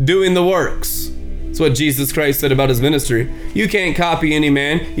you doing the works. That's what Jesus Christ said about his ministry. You can't copy any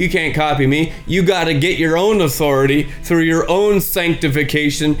man. You can't copy me. You got to get your own authority through your own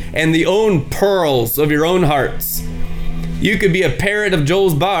sanctification and the own pearls of your own hearts. You could be a parrot of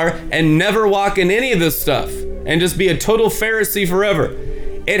Joel's bar and never walk in any of this stuff and just be a total Pharisee forever.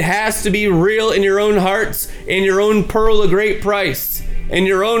 It has to be real in your own hearts, in your own pearl of great price, in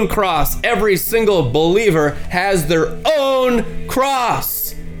your own cross. Every single believer has their own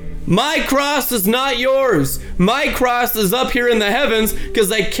cross. My cross is not yours. My cross is up here in the heavens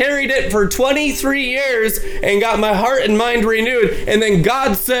because I carried it for 23 years and got my heart and mind renewed. And then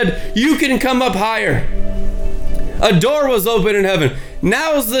God said, you can come up higher. A door was open in heaven.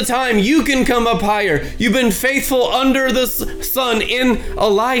 Now's the time you can come up higher. You've been faithful under the sun in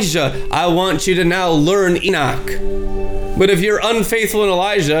Elijah. I want you to now learn Enoch. But if you're unfaithful in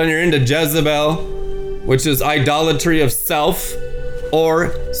Elijah and you're into Jezebel, which is idolatry of self,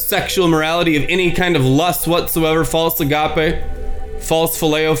 or sexual morality of any kind of lust whatsoever, false agape, false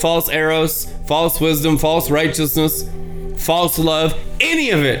phileo, false eros, false wisdom, false righteousness, false love, any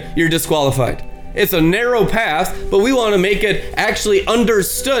of it, you're disqualified. It's a narrow path, but we want to make it actually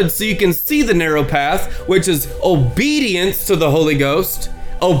understood so you can see the narrow path, which is obedience to the Holy Ghost,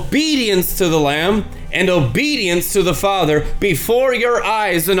 obedience to the Lamb, and obedience to the Father before your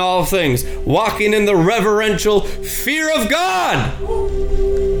eyes in all things, walking in the reverential fear of God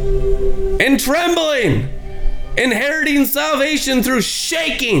and trembling, inheriting salvation through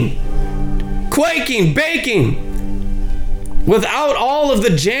shaking, quaking, baking, without all of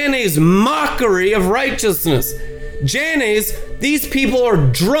the Jannes mockery of righteousness. Jannes, these people are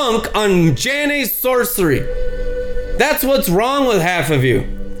drunk on Jannes sorcery. That's what's wrong with half of you.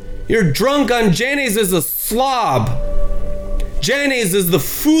 You're drunk on Jannes as a slob. Jannes is the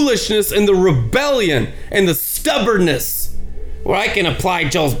foolishness and the rebellion and the stubbornness. Where I can apply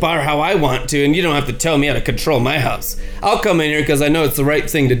Joel's bar how I want to, and you don't have to tell me how to control my house. I'll come in here because I know it's the right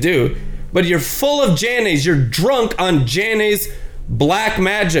thing to do. But you're full of Jannes. You're drunk on Jannes black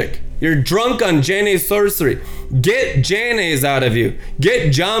magic. You're drunk on Jannes sorcery. Get Jannes out of you.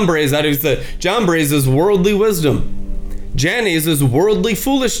 Get Jambres out of you. Jambres is worldly wisdom. Jannes is worldly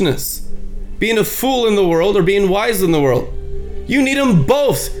foolishness. Being a fool in the world or being wise in the world. You need them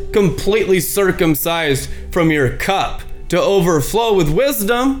both completely circumcised from your cup to overflow with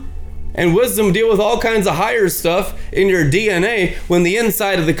wisdom. And wisdom deal with all kinds of higher stuff in your DNA when the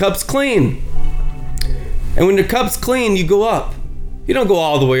inside of the cup's clean. And when the cup's clean, you go up. You don't go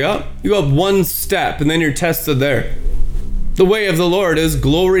all the way up. You go up one step and then you're tested there. The way of the Lord is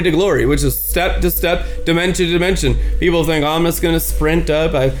glory to glory, which is step to step, dimension to dimension. People think, oh, I'm just going to sprint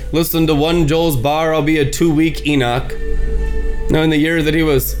up. I listened to one Joel's bar. I'll be a 2-week Enoch. Now, in the year that he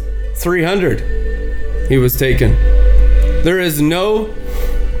was 300, he was taken. There is no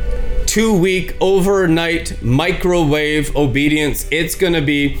 2-week overnight microwave obedience. It's going to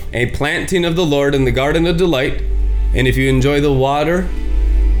be a planting of the Lord in the garden of delight. And if you enjoy the water,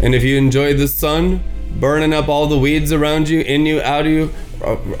 and if you enjoy the sun burning up all the weeds around you, in you, out of you,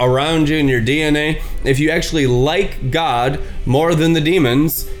 around you, in your DNA, if you actually like God more than the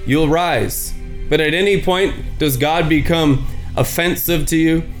demons, you'll rise. But at any point, does God become offensive to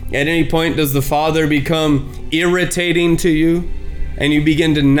you? At any point, does the Father become irritating to you? And you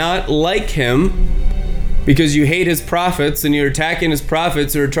begin to not like him because you hate his prophets and you're attacking his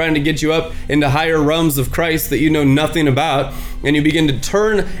prophets who are trying to get you up into higher realms of Christ that you know nothing about, and you begin to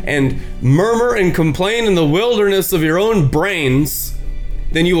turn and murmur and complain in the wilderness of your own brains,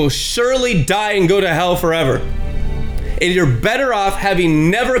 then you will surely die and go to hell forever. And you're better off having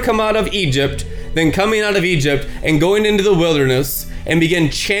never come out of Egypt than coming out of Egypt and going into the wilderness and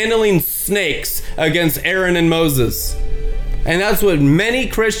begin channeling snakes against Aaron and Moses. And that's what many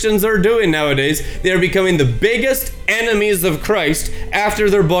Christians are doing nowadays. They are becoming the biggest enemies of Christ after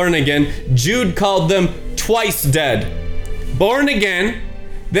they're born again. Jude called them twice dead. Born again,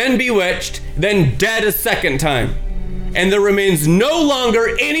 then bewitched, then dead a second time. And there remains no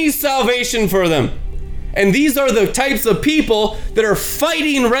longer any salvation for them. And these are the types of people that are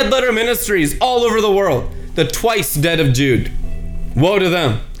fighting Red Letter Ministries all over the world. The twice dead of Jude. Woe to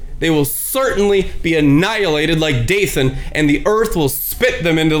them. They will certainly be annihilated like Dathan, and the earth will spit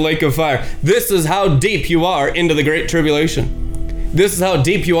them into the lake of fire. This is how deep you are into the Great Tribulation. This is how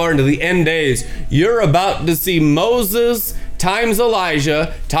deep you are into the end days. You're about to see Moses times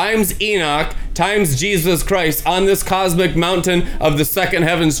Elijah times Enoch times Jesus Christ on this cosmic mountain of the second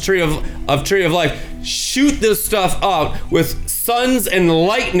heavens tree of life. Shoot this stuff up with suns and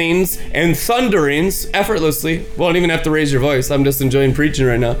lightnings and thunderings effortlessly. Won't even have to raise your voice. I'm just enjoying preaching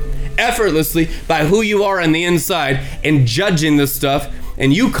right now. Effortlessly by who you are on the inside and judging this stuff.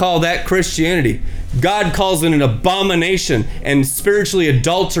 And you call that Christianity. God calls it an abomination and spiritually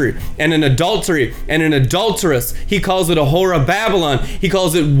adultery and an adulteress. He calls it a whore of Babylon. He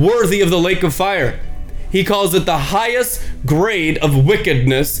calls it worthy of the lake of fire. He calls it the highest grade of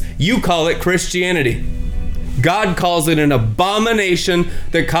wickedness. You call it Christianity. God calls it an abomination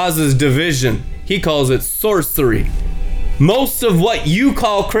that causes division. He calls it sorcery. Most of what you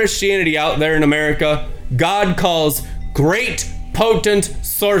call Christianity out there in America, God calls great, potent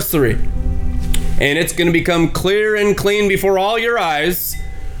sorcery. And it's going to become clear and clean before all your eyes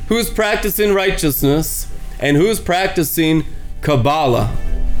who's practicing righteousness and who's practicing Kabbalah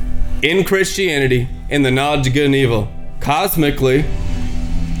in Christianity in the knowledge of good and evil. Cosmically,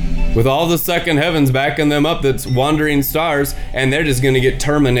 with all the second heavens backing them up, that's wandering stars, and they're just going to get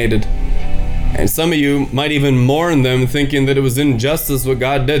terminated. And some of you might even mourn them, thinking that it was injustice what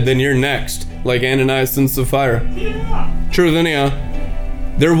God did. Then you're next, like Ananias and Sapphira. True, then yeah.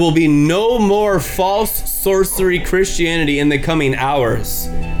 There will be no more false sorcery Christianity in the coming hours.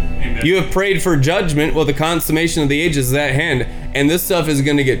 Amen. You have prayed for judgment. Well, the consummation of the ages is at hand. And this stuff is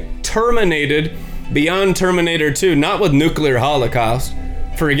going to get terminated beyond Terminator 2. Not with nuclear holocaust.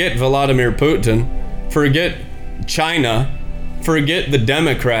 Forget Vladimir Putin. Forget China. Forget the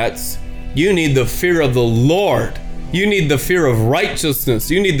Democrats. You need the fear of the Lord. You need the fear of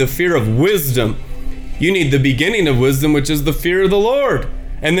righteousness. You need the fear of wisdom. You need the beginning of wisdom, which is the fear of the Lord.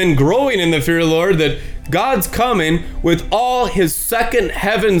 And then growing in the fear of the Lord, that God's coming with all his second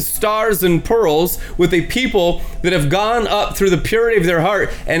heaven stars and pearls, with a people that have gone up through the purity of their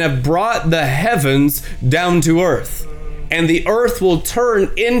heart and have brought the heavens down to earth. And the earth will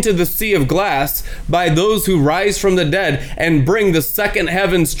turn into the sea of glass by those who rise from the dead and bring the second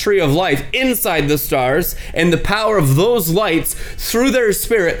heaven's tree of life inside the stars. And the power of those lights through their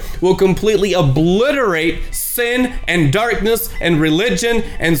spirit will completely obliterate sin and darkness and religion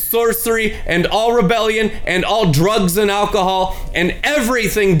and sorcery and all rebellion and all drugs and alcohol, and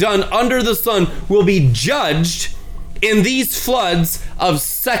everything done under the sun will be judged in these floods of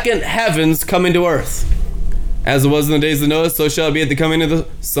second heavens coming to earth. As it was in the days of Noah, so shall it be at the coming of the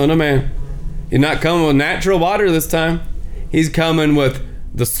Son of Man. He's not coming with natural water this time. He's coming with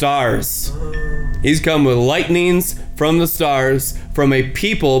the stars. He's come with lightnings from the stars, from a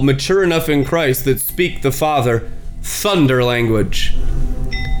people mature enough in Christ that speak the Father thunder language.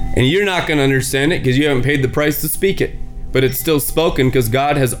 And you're not going to understand it because you haven't paid the price to speak it. But it's still spoken because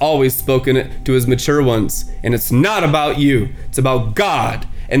God has always spoken it to his mature ones. And it's not about you. It's about God.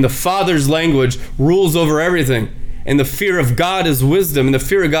 And the Father's language rules over everything. And the fear of God is wisdom. And the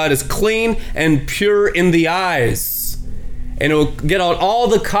fear of God is clean and pure in the eyes. And it will get out all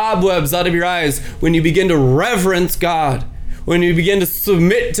the cobwebs out of your eyes when you begin to reverence God. When you begin to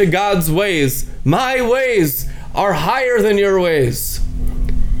submit to God's ways. My ways are higher than your ways.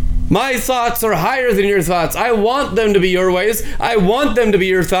 My thoughts are higher than your thoughts. I want them to be your ways. I want them to be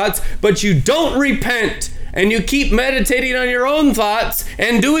your thoughts. But you don't repent. And you keep meditating on your own thoughts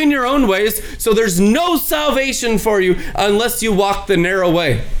and doing your own ways. So there's no salvation for you unless you walk the narrow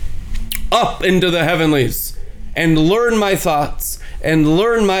way up into the heavenlies and learn my thoughts and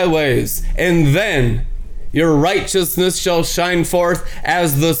learn my ways. And then your righteousness shall shine forth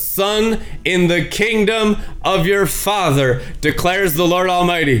as the sun in the kingdom of your Father, declares the Lord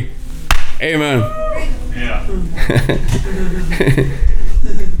Almighty. Amen. Yeah.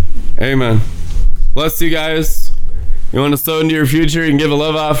 Amen. Bless you guys. You want to sow into your future? You can give a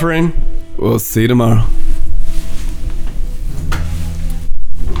love offering. We'll see you tomorrow.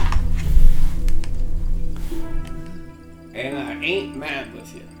 And I ain't mad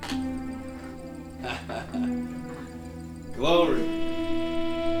with you. Glory.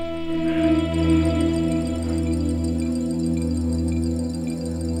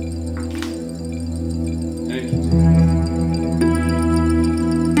 Thank you.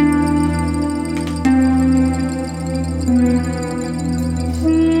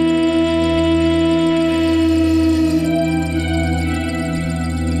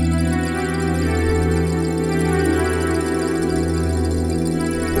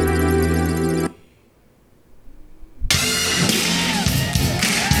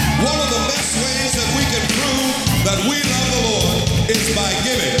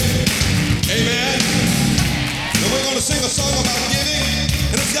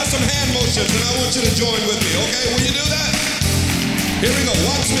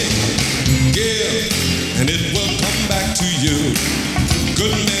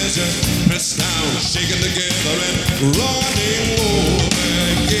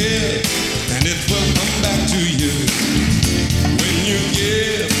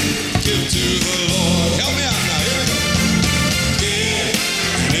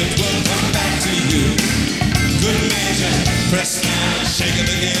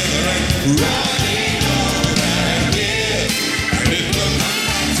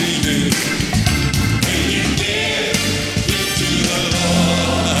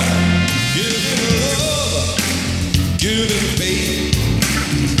 Give him faith.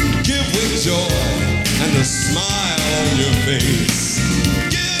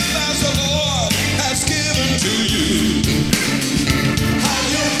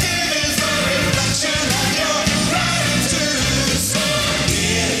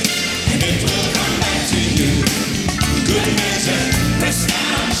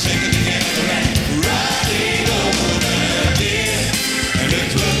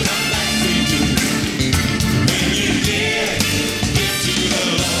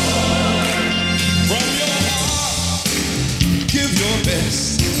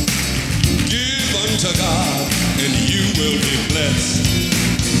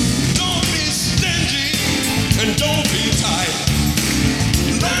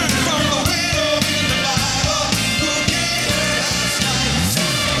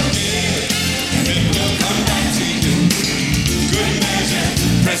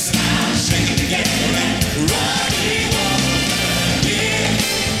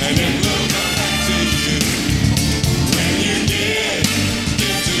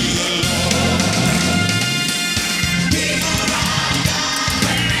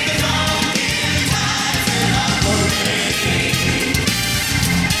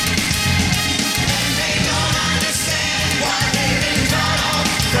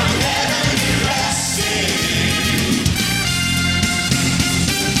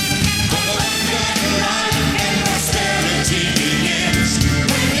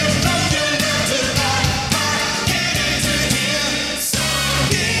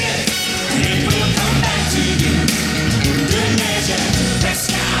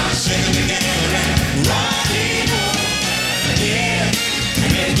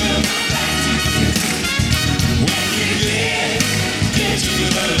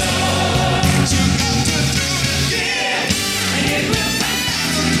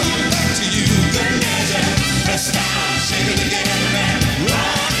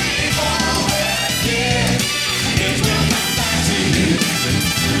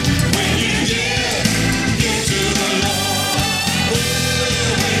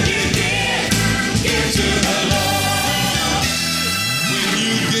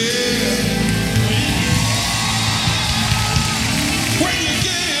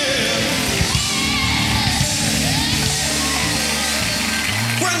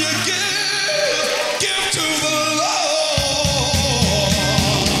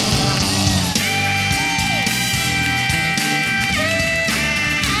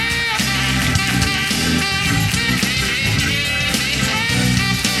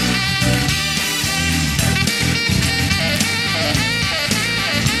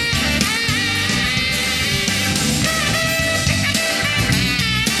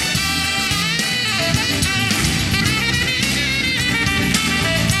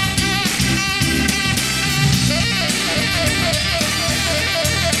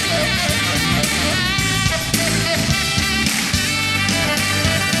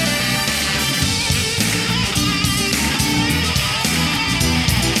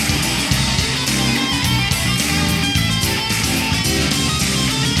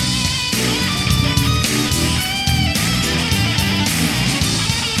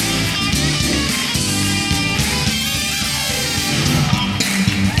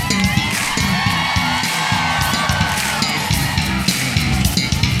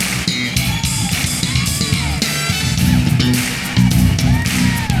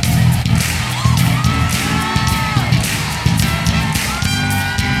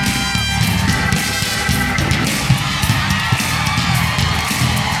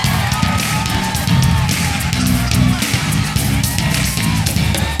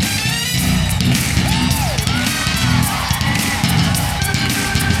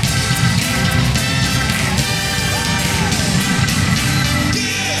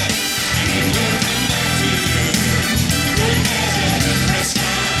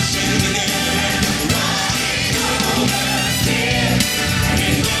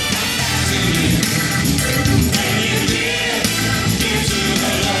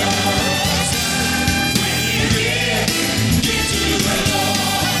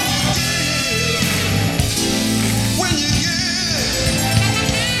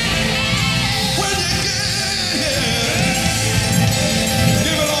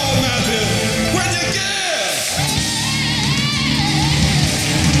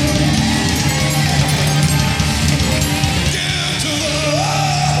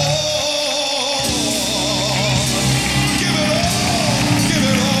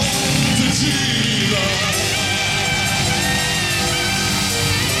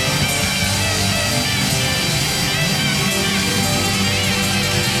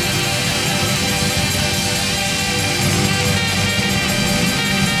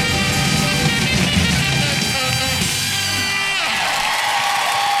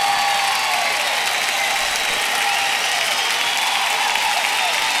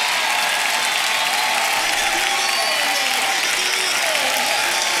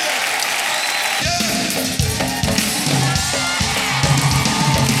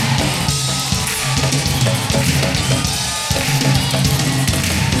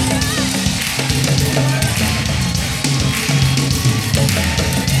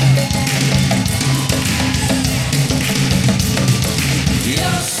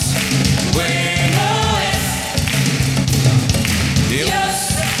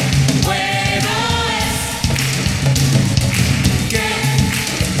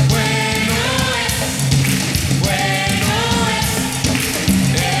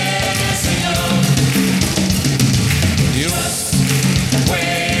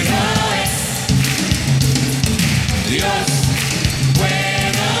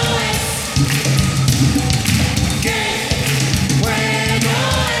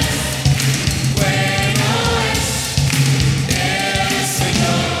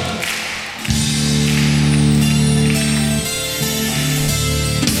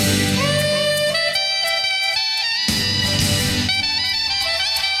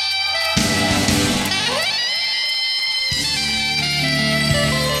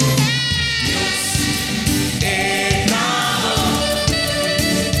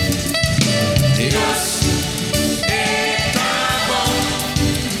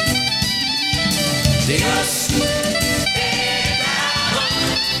 Sing a